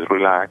 just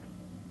relaxed.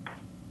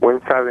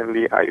 When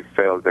suddenly I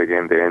felt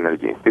again the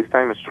energy, this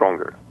time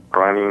stronger,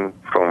 running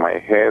from my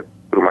head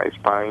through my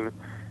spine,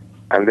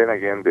 and then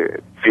again the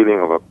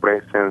feeling of a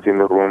presence in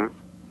the room.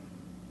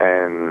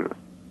 And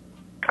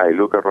I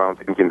look around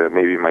thinking that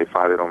maybe my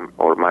father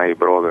or my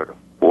brother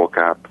woke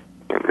up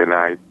in the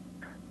night,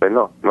 but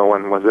no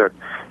one was there.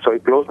 So I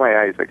closed my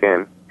eyes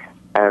again,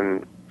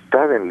 and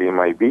suddenly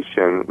my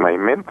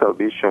mental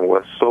vision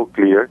was so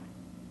clear.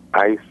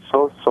 I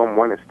saw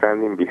someone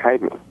standing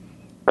behind me,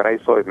 but I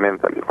saw it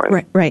mentally,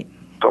 right? Right.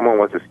 Someone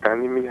was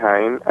standing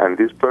behind, and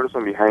this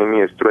person behind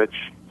me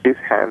stretched his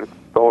hand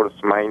towards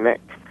my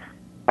neck.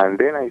 And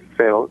then I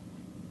felt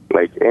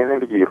like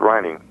energy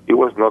running. It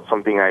was not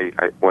something I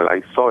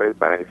saw it,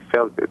 but I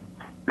felt it.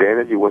 The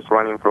energy was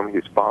running from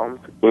his palms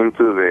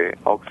into the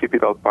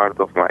occipital part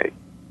of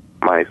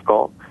my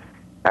skull.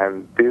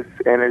 And this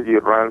energy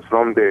runs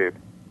from the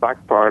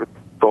back part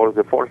towards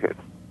the forehead.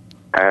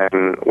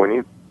 And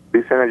when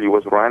this energy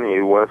was running,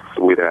 it was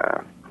with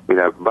a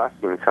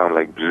buzzing sound,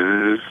 like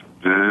bzzz,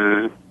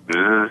 bzzz,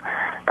 bzzz.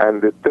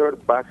 And the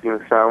third buzzing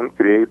sound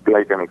created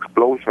like an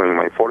explosion in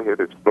my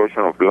forehead, explosion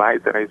of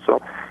light that I saw.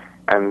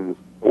 And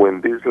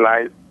when this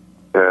light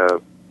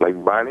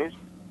vanished,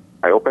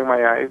 I opened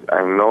my eyes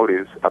and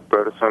noticed a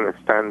person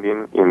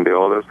standing in the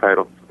other side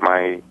of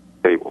my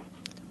table.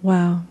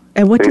 Wow.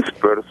 And what this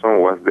person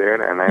was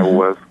there, and I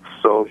was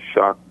so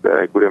shocked that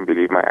I couldn't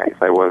believe my eyes.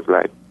 I was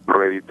like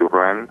ready to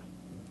run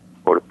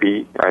or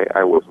pee.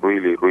 I was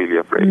really, really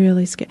afraid.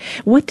 Really scared.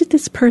 What did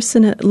this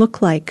person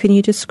look like? Can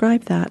you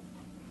describe that?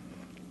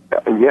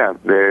 Yeah,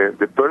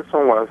 the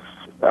person was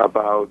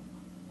about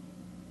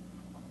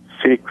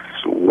 6'1"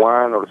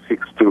 or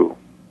 6'2"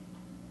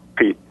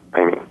 feet,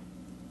 I mean.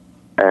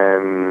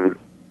 And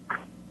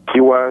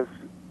he was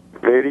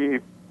very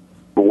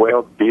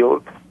well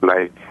built,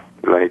 like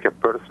a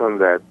person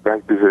that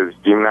practices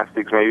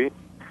gymnastics maybe.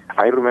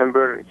 I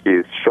remember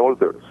his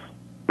shoulders,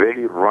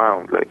 very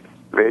round, like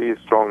very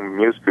strong,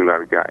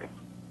 muscular guy.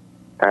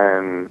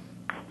 And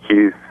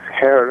his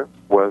hair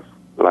was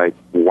like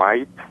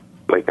white,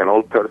 like an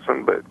old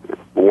person, but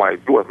white.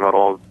 He was not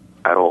old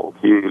at all.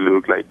 He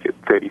looked like a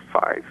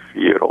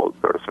 35-year-old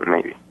person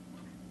maybe.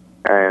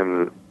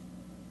 And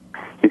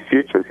his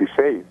features, his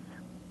face,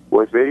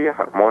 was very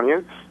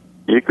harmonious.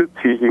 You could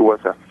see he was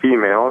a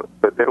female,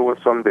 but there was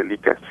some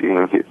delicacy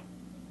in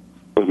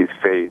his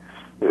face.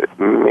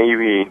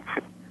 Maybe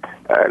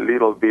a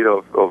little bit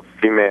of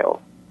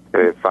female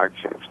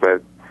factions,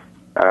 but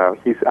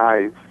his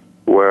eyes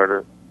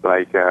were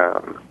like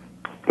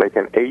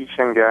an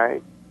Asian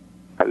guy,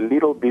 a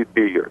little bit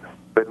bigger,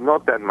 but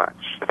not that much.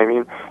 I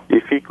mean,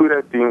 if he could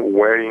have been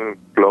wearing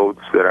clothes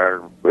that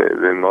are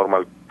the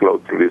normal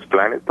clothes in this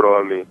planet,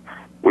 probably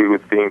we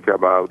would think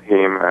about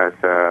him as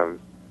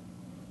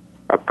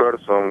a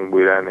person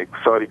with an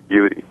exotic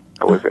beauty.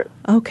 That was it.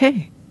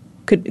 Okay.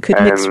 Could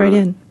mix right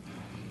in.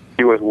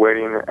 He was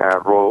wearing a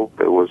robe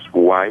that was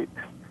white.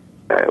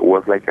 It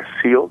was like a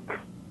silk.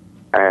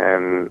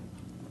 And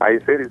I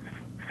said it's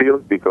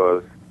silk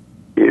because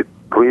it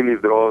really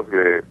draws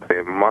the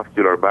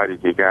muscular body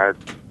he got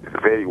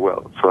very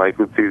well. So I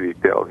could see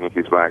details in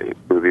his body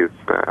through this.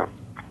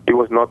 It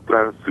was not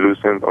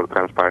translucent or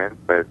transparent,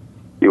 but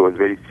it was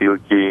very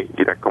silky.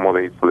 It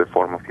accommodates to the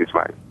form of his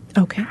body.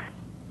 Okay.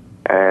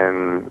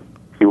 And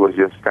he was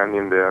just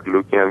standing there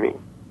looking at me,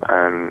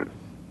 and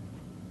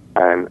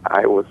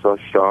I was so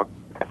shocked.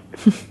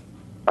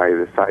 by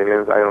the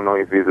silence. I don't know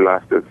if it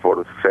lasted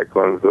for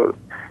seconds,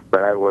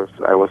 but I was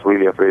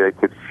really afraid. I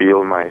could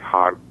feel my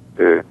heart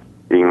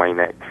in my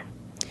neck.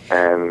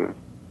 And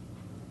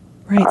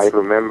right. I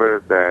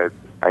remember that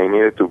I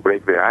needed to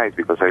break the ice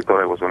because I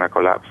thought I was going to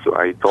collapse. So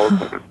I told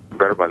him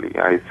verbally,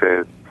 I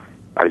said,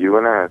 are you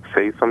going to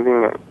say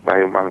something?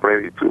 I'm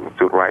ready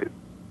to write,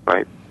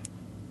 right?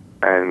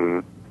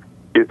 And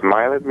he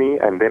smiled at me,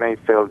 and then I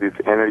felt this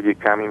energy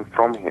coming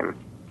from him.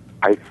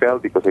 I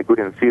felt, because I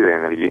couldn't see the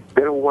energy,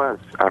 there was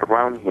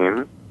around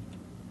him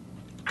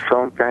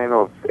some kind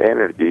of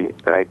energy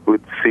that I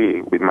could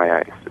see with my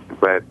eyes.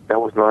 But that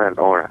was not an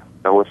aura.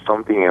 That was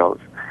something else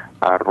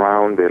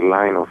around the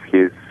line of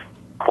his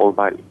whole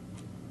body.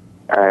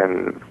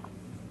 And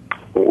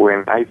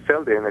when I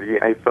felt the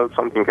energy, I felt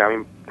something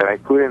coming that I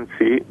couldn't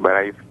see, but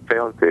I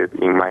felt it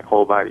in my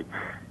whole body.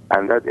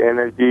 And that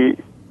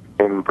energy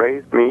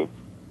embraced me,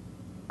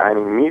 and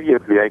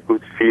immediately I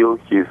could feel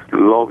his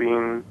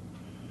loving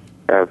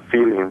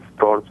feelings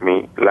towards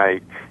me,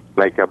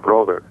 like a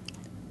brother.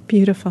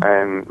 Beautiful.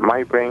 And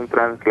my brain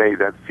translated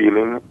that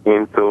feeling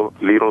into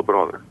little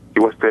brother. He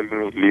was telling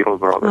me little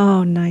brother.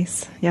 Oh,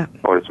 nice. Yeah.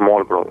 Or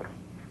small brother.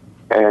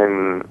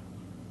 And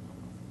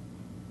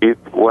it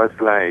was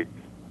like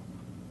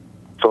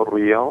so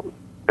real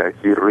that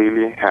he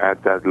really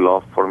had that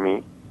love for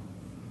me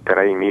that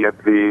I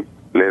immediately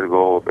let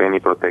go of any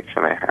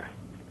protection I had.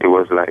 It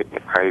was like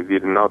I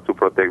did not to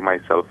protect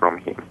myself from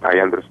him. I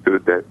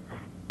understood that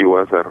he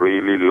was a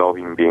really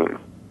loving being,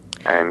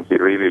 and he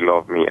really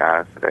loved me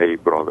as a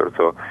brother.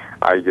 So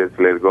I just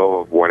let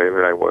go of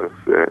whatever I was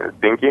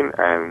thinking,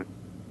 and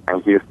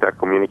he started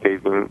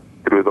communicating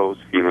through those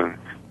feelings.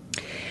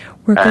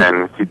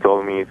 And he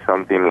told me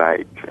something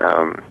like,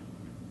 and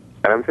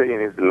I'm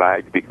saying it's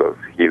like because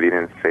he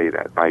didn't say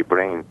that. My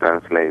brain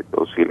translates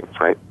those feelings,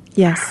 right?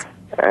 Yes.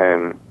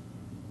 And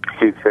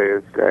he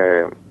says,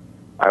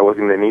 I was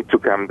in the need to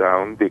calm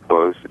down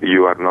because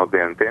you are not the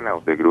antenna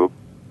of the group.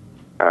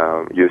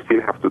 You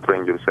still have to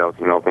train yourself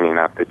in opening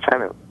up the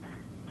channel.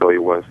 So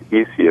it was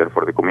easier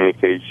for the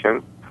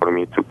communication for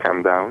me to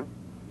calm down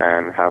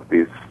and have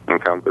this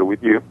encounter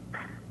with you.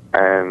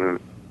 And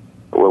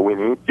what we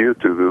need you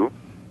to do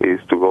is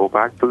to go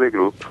back to the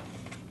group,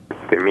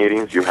 the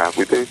meetings you have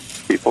with the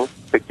people,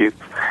 the kids,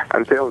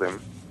 and tell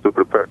them to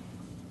prepare.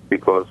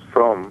 Because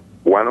from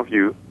one of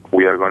you,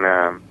 we are going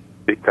to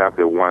pick up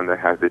the one that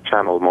has the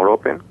channel more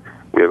open.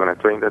 We are going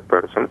to train that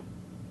person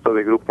so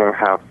the group can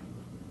have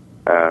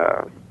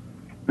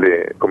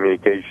the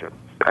communication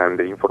and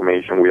the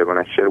information we are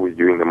going to share with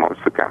you in the months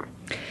to come.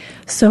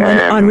 So,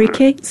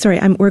 Enrique, sorry,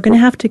 we're going to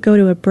have to go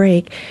to a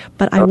break,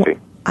 but okay.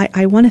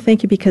 I want to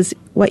thank you because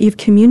what you've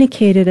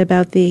communicated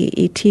about the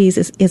ETs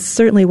is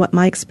certainly what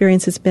my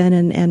experience has been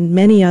and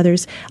many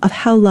others of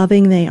how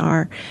loving they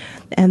are.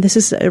 And this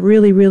is a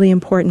really, really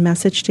important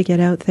message to get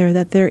out there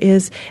that there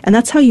is, and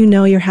that's how you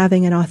know you're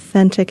having an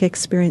authentic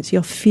experience.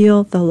 You'll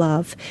feel the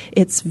love.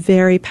 It's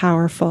very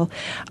powerful,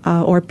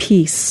 or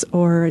peace,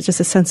 or just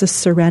a sense of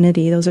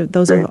serenity. Those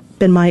have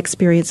been my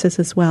experiences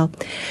as well.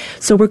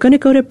 So we're going to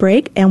go to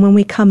break, and when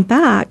we come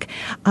back,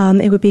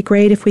 it would be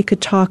great if we could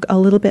talk a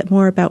little bit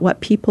more about what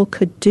people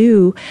could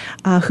do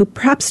who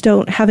perhaps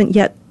haven't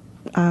yet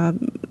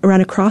run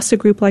across a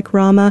group like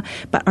Rama,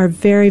 but are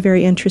very,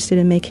 very interested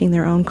in making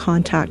their own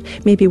contact.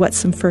 Maybe what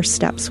some first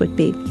steps would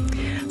be.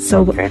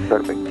 So, okay,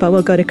 perfect. But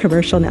we'll go to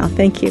commercial now.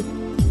 Thank you.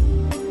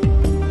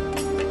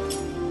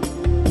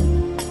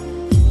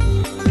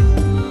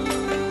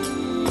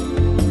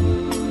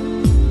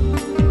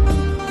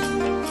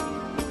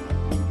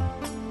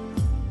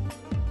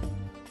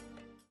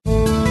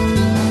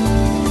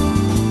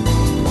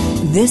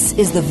 This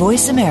is the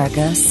Voice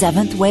America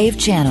 7th Wave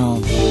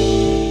Channel.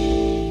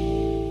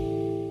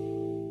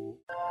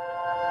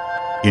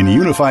 In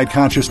unified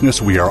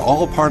consciousness, we are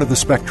all part of the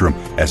spectrum.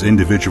 As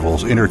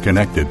individuals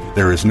interconnected,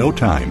 there is no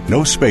time,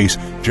 no space,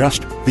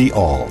 just the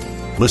all.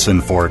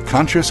 Listen for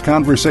Conscious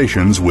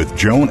Conversations with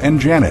Joan and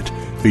Janet,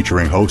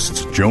 featuring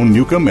hosts Joan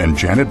Newcomb and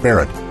Janet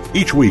Barrett.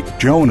 Each week,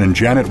 Joan and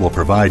Janet will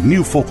provide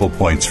new focal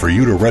points for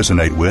you to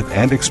resonate with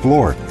and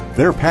explore.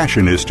 Their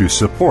passion is to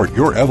support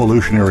your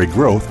evolutionary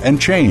growth and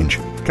change.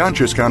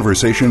 Conscious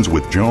Conversations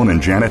with Joan and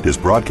Janet is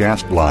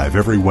broadcast live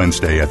every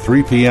Wednesday at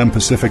 3 p.m.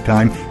 Pacific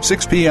Time,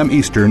 6 p.m.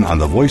 Eastern on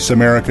the Voice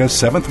America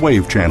 7th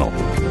Wave Channel.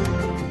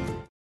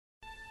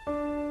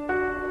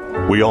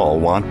 We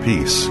all want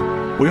peace.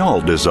 We all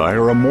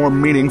desire a more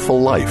meaningful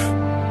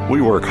life.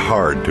 We work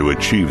hard to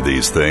achieve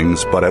these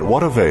things, but at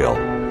what avail?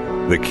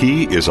 The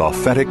key is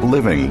authentic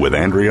living with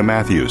Andrea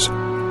Matthews.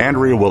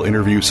 Andrea will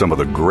interview some of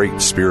the great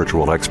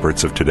spiritual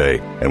experts of today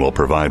and will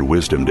provide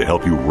wisdom to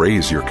help you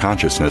raise your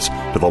consciousness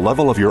to the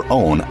level of your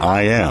own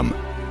I am.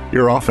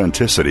 Your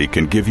authenticity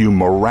can give you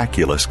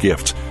miraculous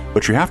gifts,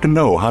 but you have to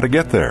know how to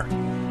get there.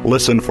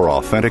 Listen for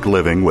Authentic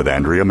Living with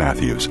Andrea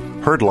Matthews.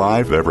 Heard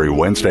live every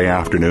Wednesday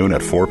afternoon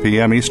at 4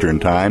 p.m. Eastern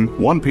Time,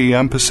 1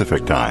 p.m.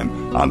 Pacific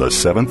Time on the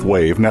 7th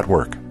Wave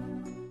Network.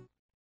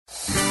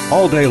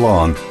 All day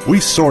long,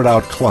 we sort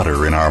out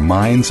clutter in our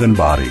minds and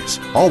bodies,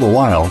 all the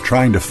while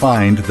trying to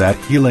find that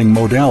healing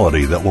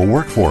modality that will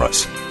work for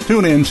us.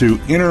 Tune in to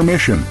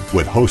Intermission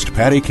with host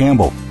Patty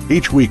Campbell.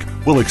 Each week,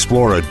 we'll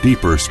explore a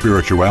deeper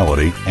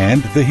spirituality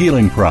and the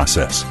healing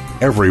process.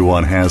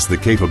 Everyone has the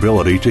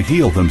capability to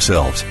heal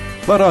themselves.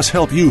 Let us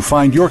help you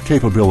find your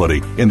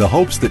capability in the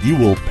hopes that you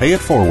will pay it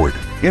forward.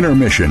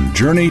 Intermission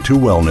Journey to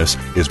Wellness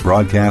is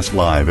broadcast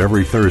live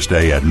every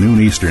Thursday at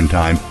noon Eastern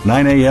Time,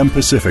 9 a.m.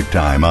 Pacific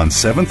Time on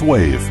 7th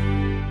Wave.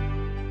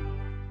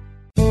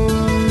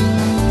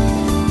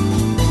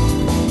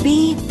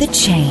 Be the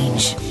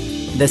change.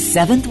 The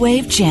 7th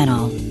Wave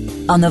Channel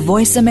on the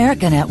Voice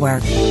America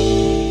Network.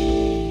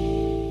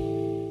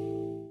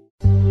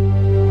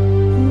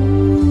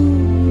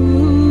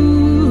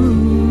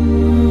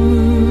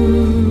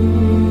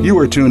 You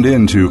are tuned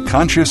in to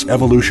Conscious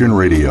Evolution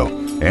Radio,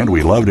 and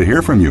we love to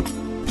hear from you.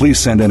 Please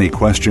send any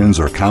questions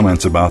or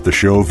comments about the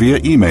show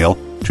via email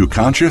to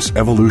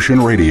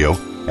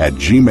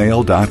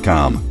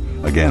consciousevolutionradio@gmail.com.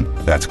 Again,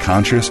 that's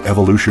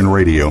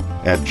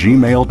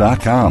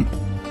consciousevolutionradio@gmail.com.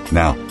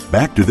 Now,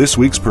 back to this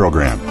week's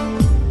program.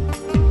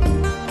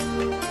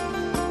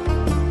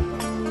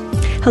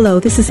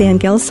 Hello, this is Ann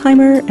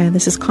Gelsheimer, and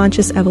this is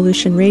Conscious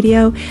Evolution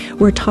Radio.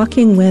 We're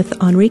talking with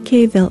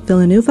Enrique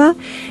Villanueva,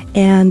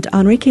 and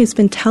Enrique has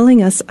been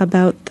telling us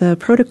about the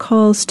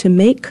protocols to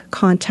make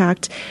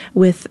contact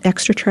with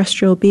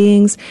extraterrestrial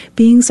beings,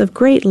 beings of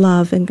great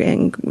love and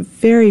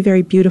very,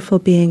 very beautiful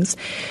beings.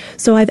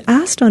 So I've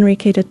asked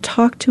Enrique to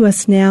talk to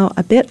us now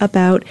a bit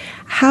about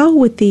how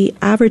would the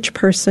average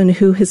person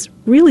who is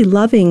really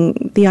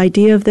loving the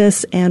idea of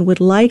this and would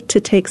like to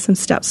take some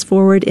steps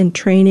forward in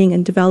training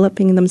and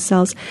developing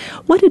themselves,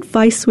 what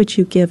advice would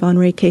you give,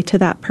 Enrique, to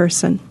that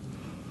person?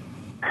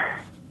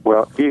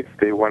 Well, if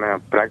they want to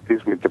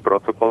practice with the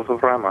protocols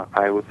of Rama,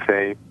 I would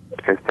say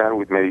start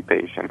with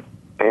meditation,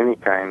 any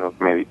kind of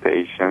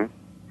meditation.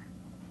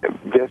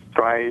 Just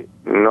try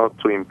not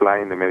to imply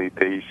in the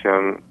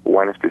meditation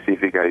one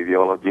specific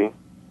ideology.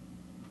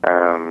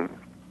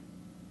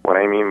 What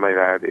I mean by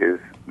that is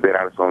there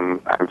are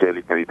some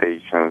angelic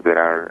meditations, there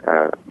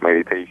are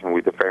meditation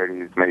with the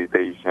fairies,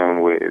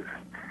 meditation with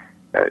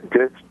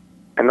just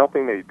an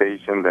open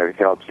meditation that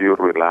helps you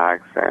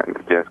relax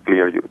and just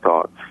clear your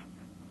thoughts.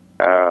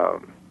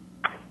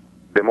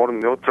 The more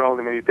neutral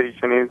the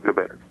meditation is, the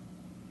better.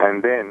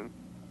 And then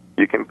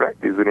you can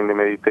practice during the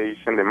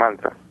meditation the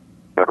mantra,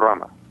 the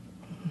Rama.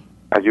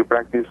 As you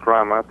practice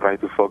Rama, try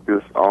to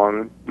focus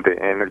on the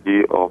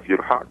energy of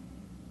your heart.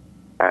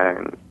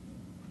 And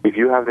if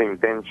you have the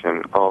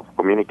intention of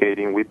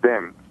communicating with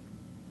them,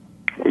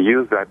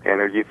 use that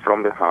energy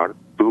from the heart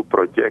to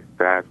project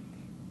that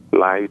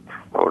light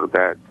or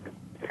that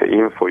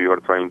info you are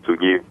trying to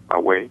give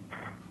away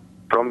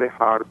from the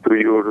heart to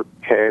your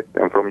head,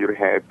 and from your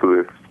head to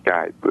the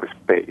sky, to the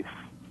space,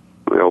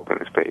 to the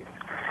open space.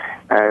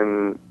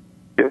 And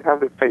just have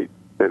the faith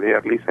that they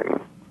are listening.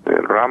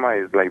 The Rama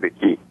is like the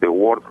key. The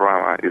word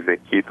Rama is the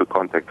key to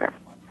contact them.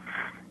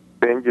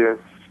 Then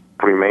just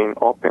remain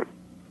open,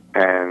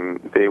 and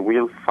they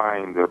will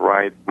find the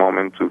right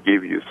moment to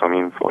give you some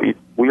info. It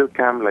will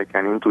come like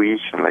an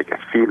intuition, like a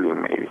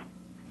feeling maybe.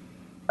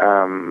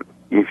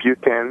 If you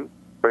can,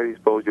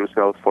 predispose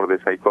yourself for the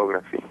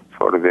psychography,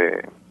 for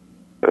the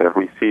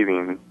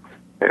receiving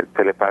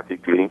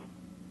telepathically,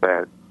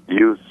 but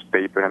use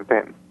paper and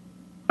pen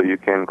so you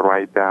can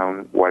write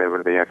down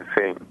whatever they are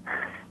saying.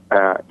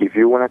 If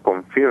you want to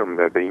confirm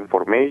that the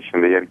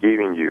information they are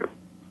giving you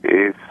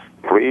is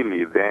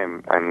really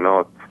them and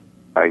not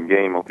a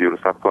game of your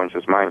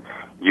subconscious mind,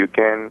 you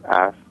can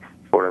ask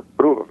for a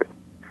proof of it.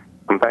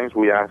 Sometimes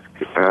we ask,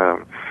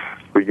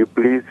 could you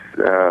please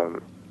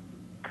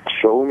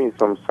show me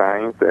some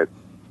signs that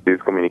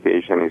this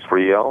communication is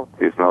real,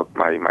 it's not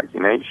my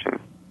imagination?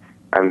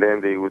 And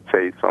then they would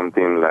say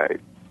something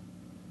like,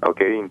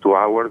 okay, in 2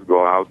 hours,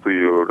 go out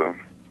to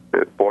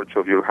the porch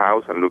of your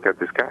house and look at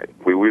the sky.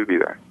 We will be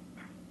there.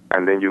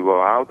 And then you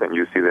go out and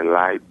you see the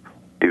light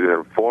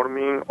either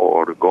forming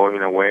or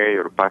going away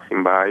or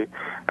passing by,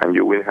 and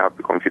you will have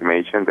the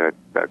confirmation that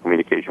that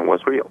communication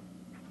was real.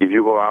 If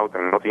you go out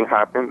and nothing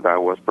happened,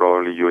 that was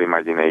probably your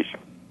imagination.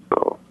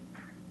 So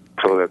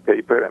throw the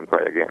paper and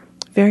try again.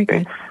 Very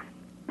good.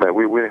 But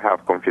we will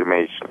have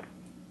confirmation.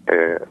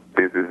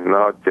 This is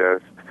not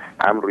just,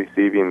 I'm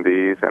receiving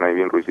this and I've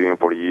been receiving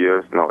for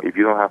years. No, if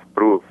you don't have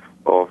proof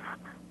of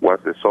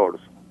what's the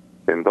source,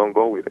 then don't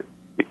go with it.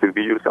 It could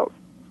be yourself.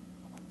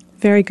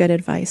 Very good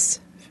advice.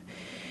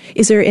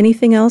 Is there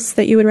anything else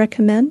that you would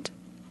recommend?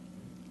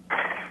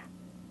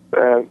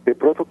 The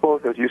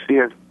protocols, as you see,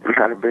 are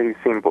very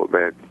simple,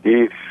 but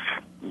if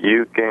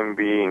you can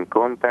be in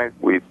contact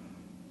with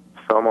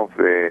some of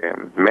the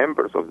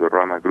members of the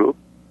Rama group,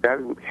 that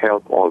would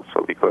help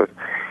also, because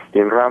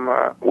in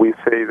Rama we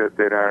say that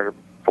there are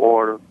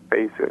 4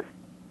 phases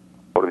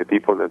for the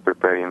people that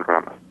prepare in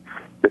Rama.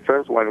 The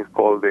first one is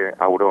called the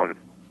auron,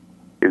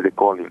 is the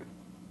calling,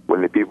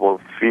 when the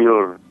people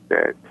feel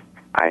that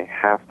I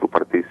have to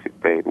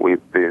participate with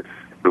this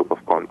group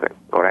of contact,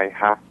 or I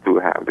have to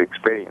have the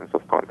experience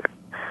of contact.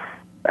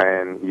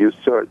 and you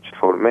search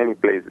for many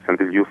places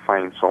until you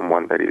find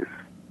someone that is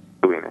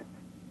doing it.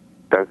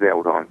 That's the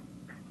Auron.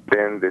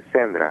 Then the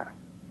Sendra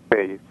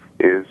phase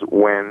is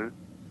when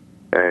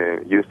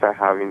you start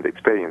having the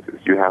experiences.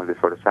 You have the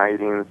first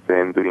sightings,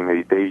 then during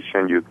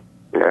meditation you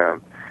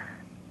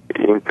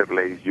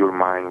interlace your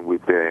mind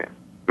with the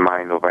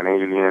mind of an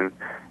alien,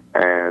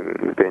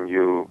 and then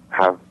you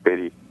have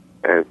very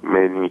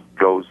many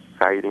close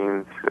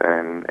sightings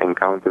and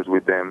encounters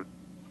with them.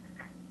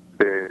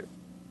 The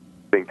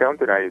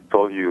encounter I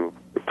told you,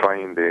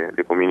 trying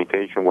the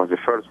communication, was the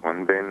first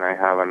one. Then I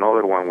have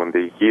another one when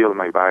they heal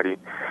my body.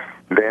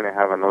 Then I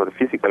have another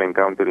physical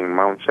encounter in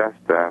Mount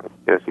Shasta,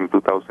 just in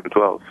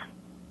 2012,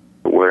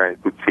 where I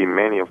could see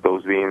many of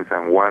those beings,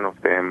 and one of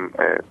them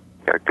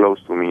got close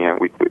to me, and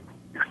we could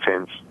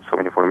exchange some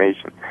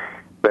information.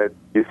 But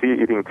you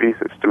see, it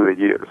increases through the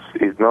years.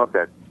 It's not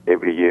that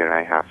every year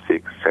I have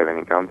 6, 7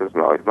 encounters.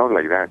 No, it's not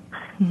like that.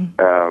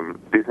 Mm-hmm.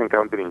 This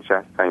encounter in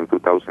Shasta in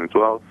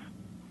 2012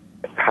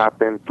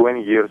 happened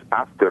 20 years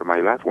after my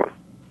last one.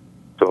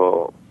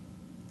 So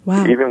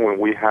wow. Even when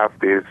we have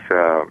this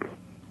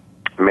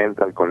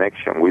mental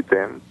connection with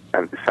them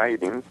and the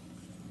sightings,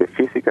 the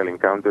physical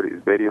encounter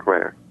is very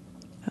rare.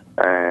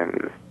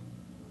 And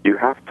you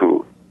have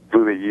to,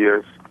 through the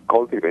years,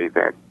 cultivate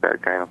that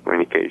kind of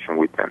communication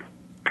with them.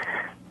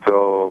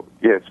 So,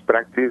 yes,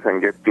 practice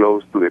and get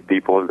close to the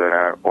people that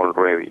are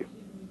already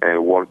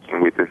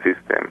working with the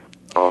system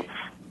of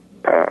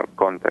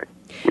contact,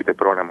 with the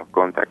program of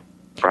contact,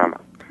 Rama.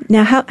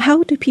 Now,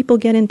 how do people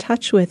get in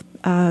touch with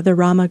the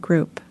Rama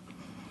group?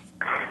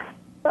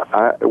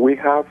 We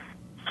have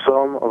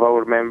some of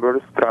our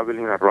members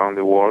traveling around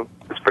the world,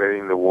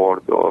 spreading the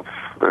word of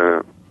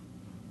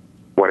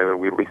whatever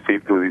we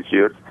received through these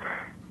years.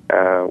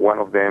 One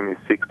of them is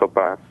Sixto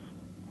Paz.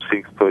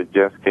 Sixto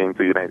just came to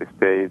the United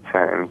States,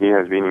 and he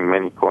has been in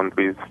many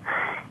countries.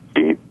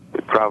 He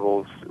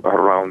travels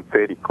around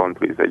 30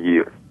 countries a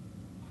year.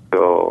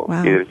 So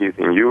wow. Either he's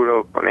in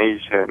Europe, in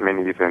Asia,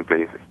 many different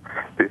places.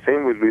 The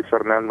same with Luis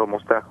Fernando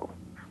Mostajo.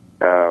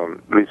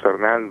 Luis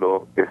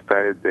Fernando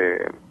started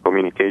the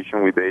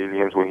communication with the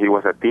aliens when he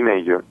was a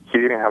teenager. He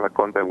didn't have a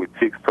contact with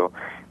Sixto,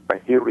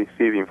 but he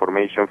received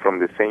information from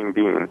the same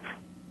beings.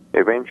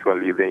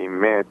 Eventually, they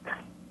met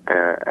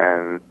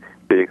and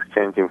they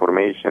exchanged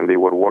information. They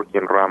were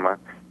working Rama,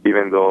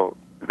 even though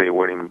they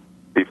were in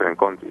different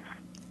countries,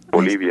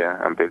 Bolivia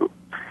and Peru.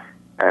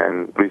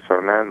 And Luis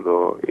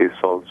Fernando is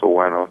also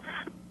one of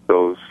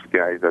those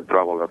guys that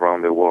travel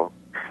around the world.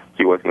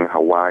 He was in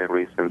Hawaii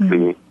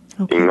recently,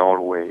 okay. in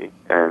Norway,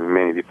 and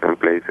many different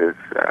places,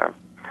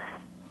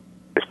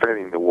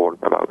 spreading the word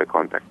about the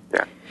contact.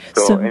 Yeah.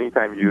 So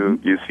anytime you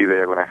see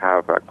they're going to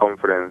have a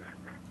conference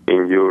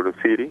in your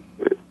city,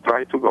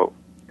 try to go.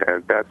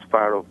 That's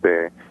part of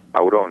the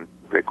Auron,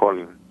 the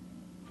calling.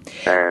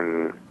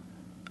 And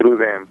through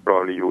them,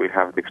 probably you will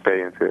have the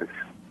experiences.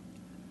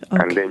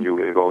 Okay. And then you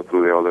will go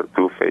through the other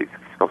 2 phases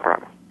of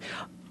Rama.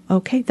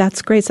 Okay,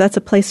 that's great. So that's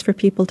a place for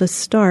people to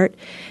start.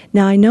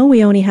 Now, I know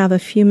we only have a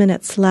few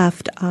minutes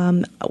left.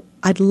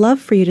 I'd love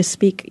for you to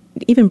speak,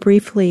 even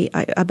briefly,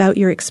 about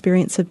your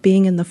experience of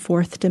being in the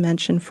 4th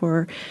dimension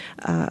for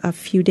a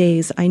few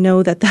days. I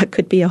know that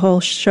could be a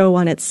whole show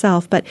on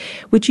itself, but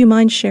would you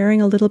mind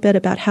sharing a little bit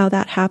about how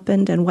that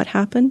happened and what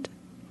happened?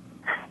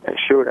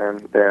 Sure,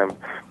 and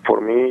for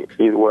me,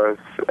 it was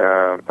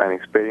an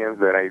experience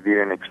that I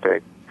didn't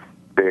expect.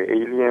 The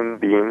alien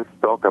beings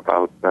talk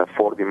about the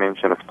 4th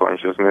dimension of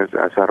consciousness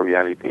as a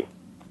reality.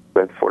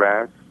 But for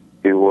us,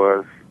 it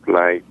was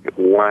like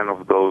one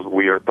of those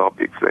weird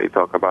topics they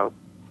talk about.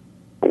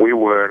 We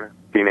were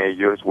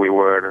teenagers. We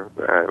were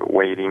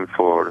waiting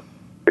for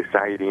the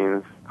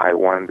sightings. I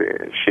want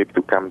the ship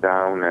to come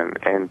down and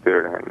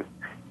enter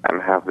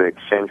and have the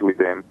exchange with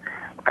them.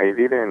 I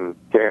didn't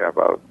care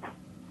about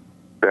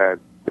that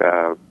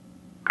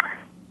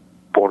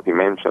 4th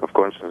dimension of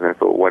consciousness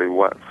or what it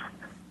was.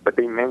 But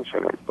they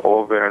mention it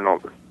over and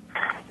over.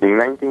 In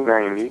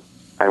 1990,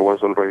 I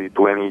was already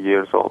 20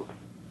 years old.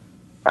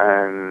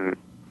 And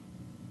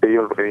they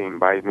already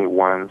invited me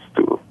once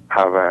to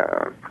have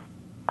a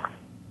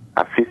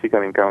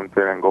physical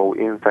encounter and go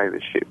inside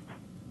the ship.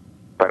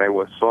 But I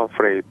was so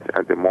afraid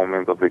at the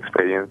moment of the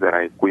experience that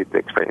I quit the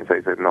experience.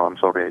 I said, no, I'm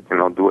sorry, I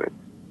cannot do it.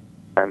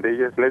 And they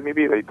just let me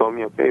be. They told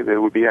me, okay,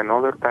 there will be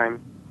another time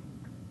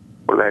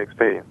for that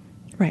experience.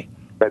 Right.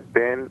 But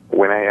then,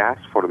 when I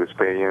asked for the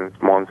experience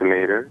months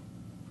later,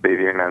 they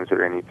didn't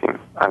answer anything.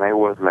 And I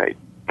was, like,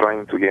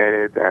 trying to get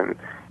it, and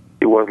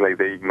it was like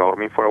they ignored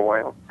me for a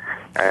while.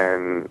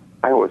 And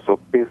I was so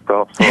pissed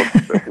off,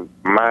 so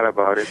mad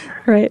about it,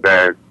 right.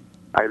 that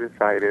I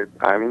decided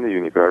I'm in the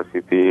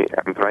university,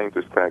 I'm trying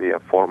to study a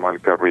formal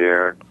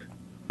career,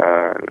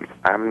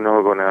 I'm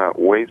not going to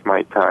waste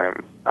my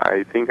time.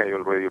 I think I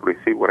already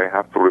received what I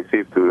have to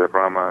receive to the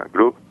Rama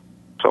group,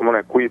 so I'm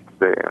going to quit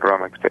the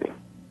Rama experience.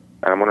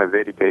 And I'm going to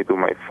dedicate to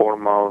my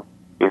formal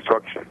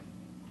instruction.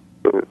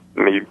 So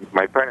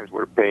my parents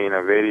were paying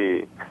a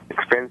very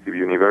expensive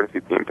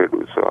university in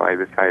Peru, so I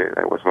decided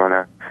I was going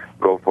to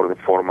go for the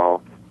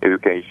formal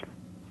education.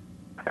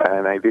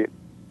 And I did.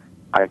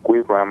 I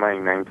quit Rama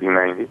in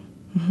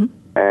 1990,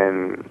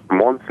 and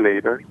months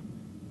later,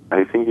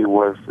 I think it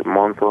was the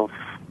month of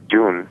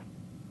June,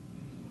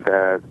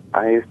 that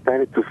I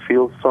started to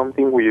feel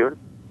something weird.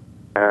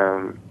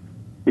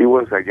 It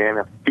was, again,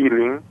 a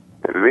feeling,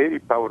 a very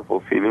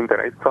powerful feeling, that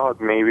I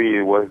thought maybe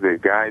it was the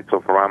guides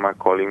of Rama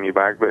calling me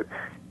back, but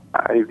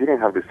I didn't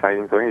have the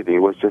sightings or anything. It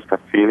was just a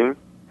feeling.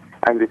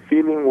 And the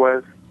feeling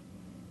was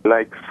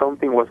like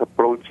something was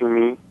approaching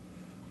me.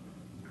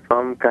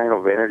 Some kind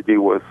of energy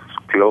was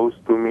close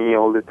to me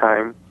all the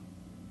time.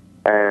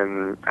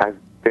 And as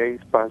days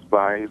passed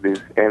by, this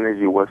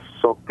energy was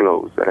so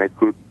close that I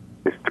could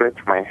stretch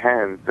my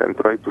hands and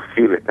try to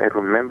feel it. I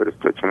remember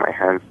stretching my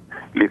hands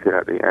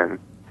literally. And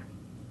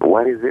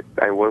what is it?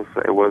 I was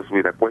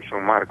with a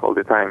question mark all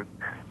the time.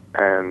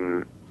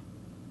 And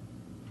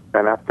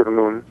an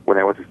afternoon, when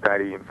I was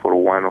studying for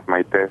one of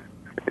my tests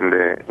in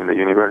the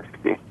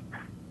university,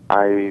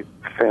 I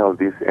felt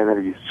this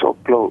energy so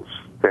close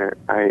that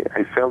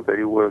I felt that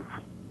it was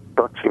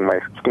touching my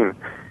skin.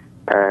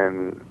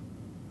 And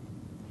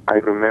I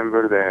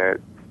remember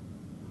that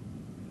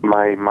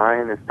my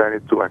mind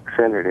started to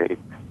accelerate.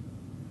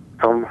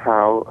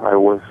 Somehow I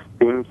was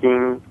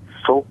thinking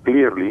so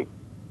clearly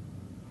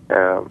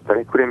that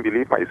I couldn't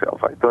believe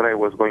myself. I thought I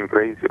was going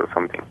crazy or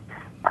something.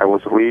 I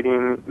was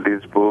reading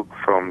this book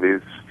from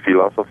this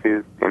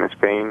philosopher in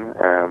Spain.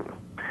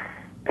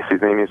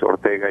 His name is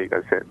Ortega y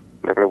Gasset,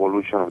 The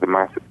Revolution of the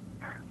Masses.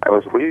 I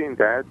was reading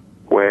that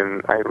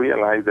when I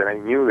realized that I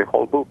knew the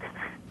whole book,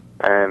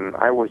 and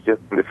I was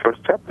just in the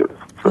first chapters.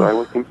 So I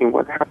was thinking,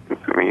 what happened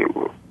to me?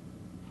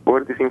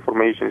 Where this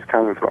information is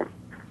coming from?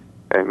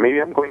 And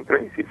maybe I'm going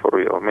crazy for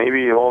real.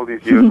 Maybe all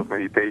these years of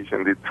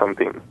meditation did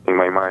something in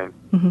my mind.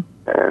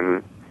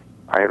 And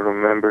I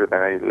remember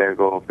that I let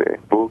go of the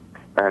book,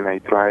 and I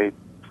tried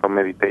some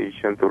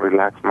meditation to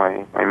relax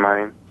my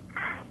mind.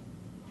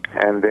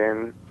 And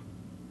then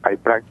I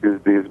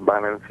practiced this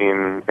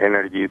balancing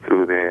energy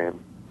through the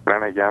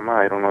pranayama.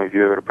 I don't know if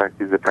you ever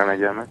practiced the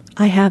pranayama.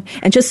 I have.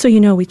 And just so you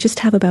know, we just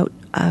have about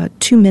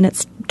 2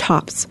 minutes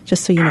tops,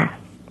 just so you know.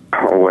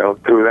 Well,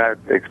 through that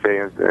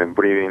experience,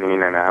 breathing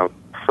in and out,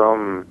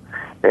 some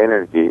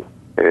energy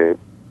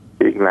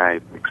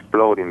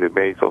explode in the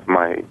base of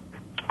my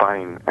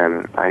spine,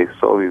 and I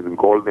saw this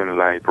golden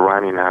light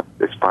running up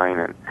the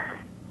spine,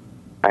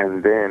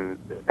 and then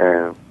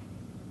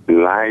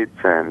lights,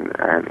 and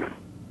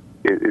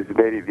it's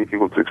very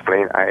difficult to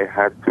explain. I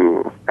had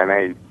to, and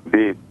I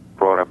did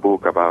wrote a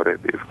book about it.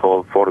 It's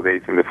called 4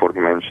 Days in the Fourth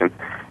Dimension,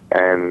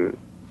 and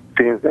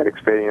since that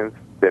experience,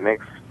 the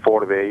next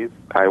 4 days,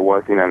 I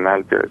was in an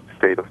altered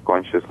state of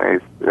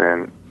consciousness,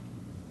 and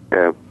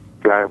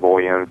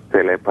clairvoyance,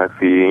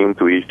 telepathy,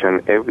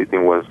 intuition,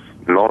 everything was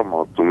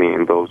normal to me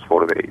in those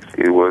 4 days.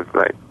 It was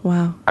like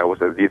I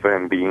was a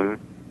different being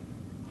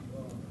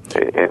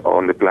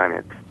on the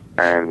planet.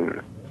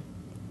 And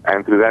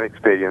through that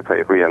experience,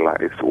 I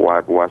realized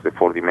what was the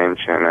fourth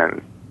dimension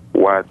and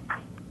what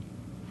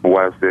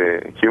was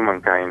the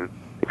humankind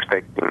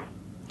expecting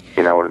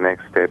in our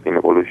next step in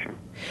evolution.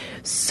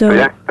 So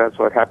yeah, that's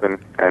what happened.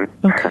 And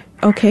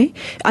okay.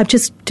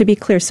 Just to be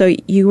clear, so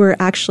you were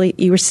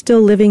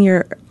still living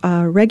your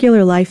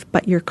regular life,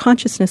 but your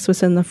consciousness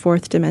was in the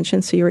fourth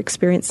dimension, so you were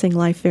experiencing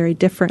life very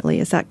differently.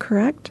 Is that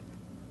correct?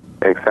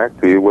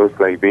 Exactly. It was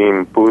like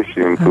being pushed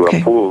into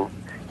a pool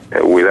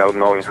without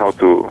knowing how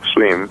to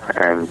swim,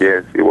 and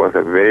yes, it was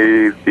a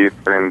very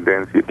different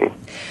density.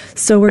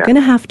 So we're going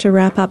to have to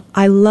wrap up.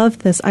 I love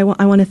this. I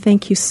want to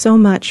thank you so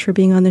much for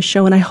being on the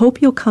show, and I hope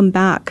you'll come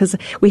back, because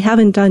we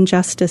haven't done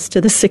justice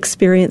to this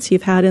experience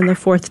you've had in the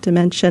fourth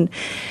dimension.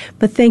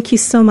 But thank you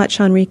so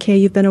much, Enrique.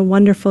 You've been a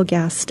wonderful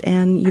guest,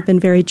 and you've been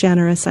very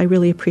generous. I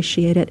really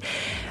appreciate it.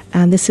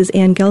 And this is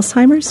Ann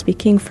Gelsheimer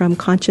speaking from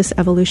Conscious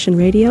Evolution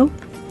Radio,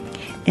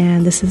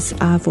 and this is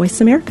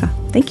Voice America.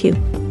 Thank you.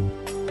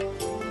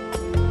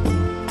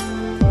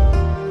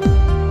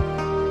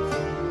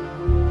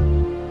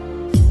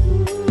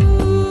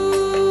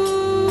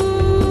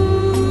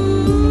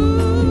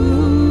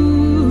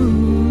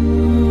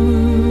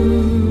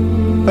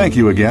 Thank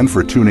you again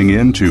for tuning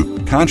in to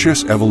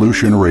Conscious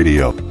Evolution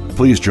Radio.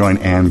 Please join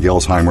Ann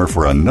Gelsheimer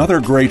for another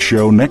great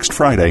show next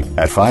Friday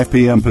at 5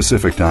 p.m.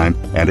 Pacific Time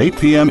and 8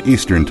 p.m.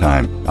 Eastern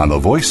Time on the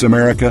Voice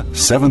America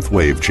 7th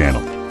Wave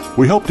channel.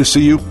 We hope to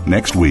see you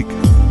next week.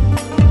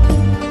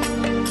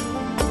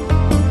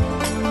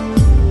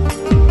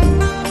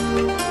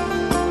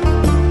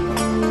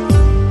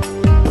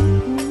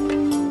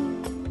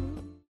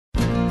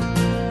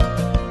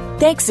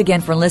 Thanks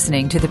again for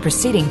listening to the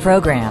preceding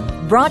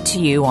program, brought to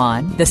you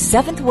on the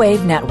Seventh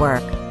Wave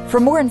Network. For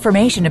more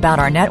information about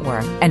our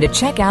network and to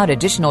check out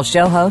additional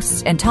show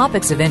hosts and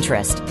topics of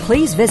interest,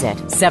 please visit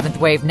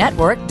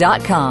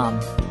seventhwavenetwork.com.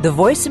 The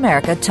Voice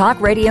America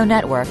Talk Radio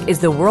Network is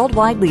the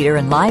worldwide leader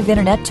in live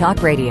Internet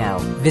talk radio.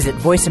 Visit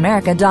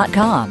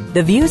voiceamerica.com.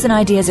 The views and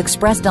ideas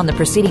expressed on the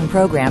preceding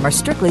program are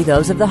strictly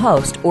those of the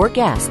host or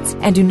guests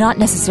and do not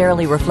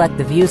necessarily reflect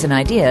the views and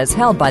ideas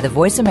held by the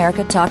Voice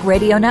America Talk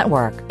Radio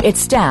Network, its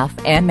staff,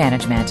 and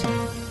management.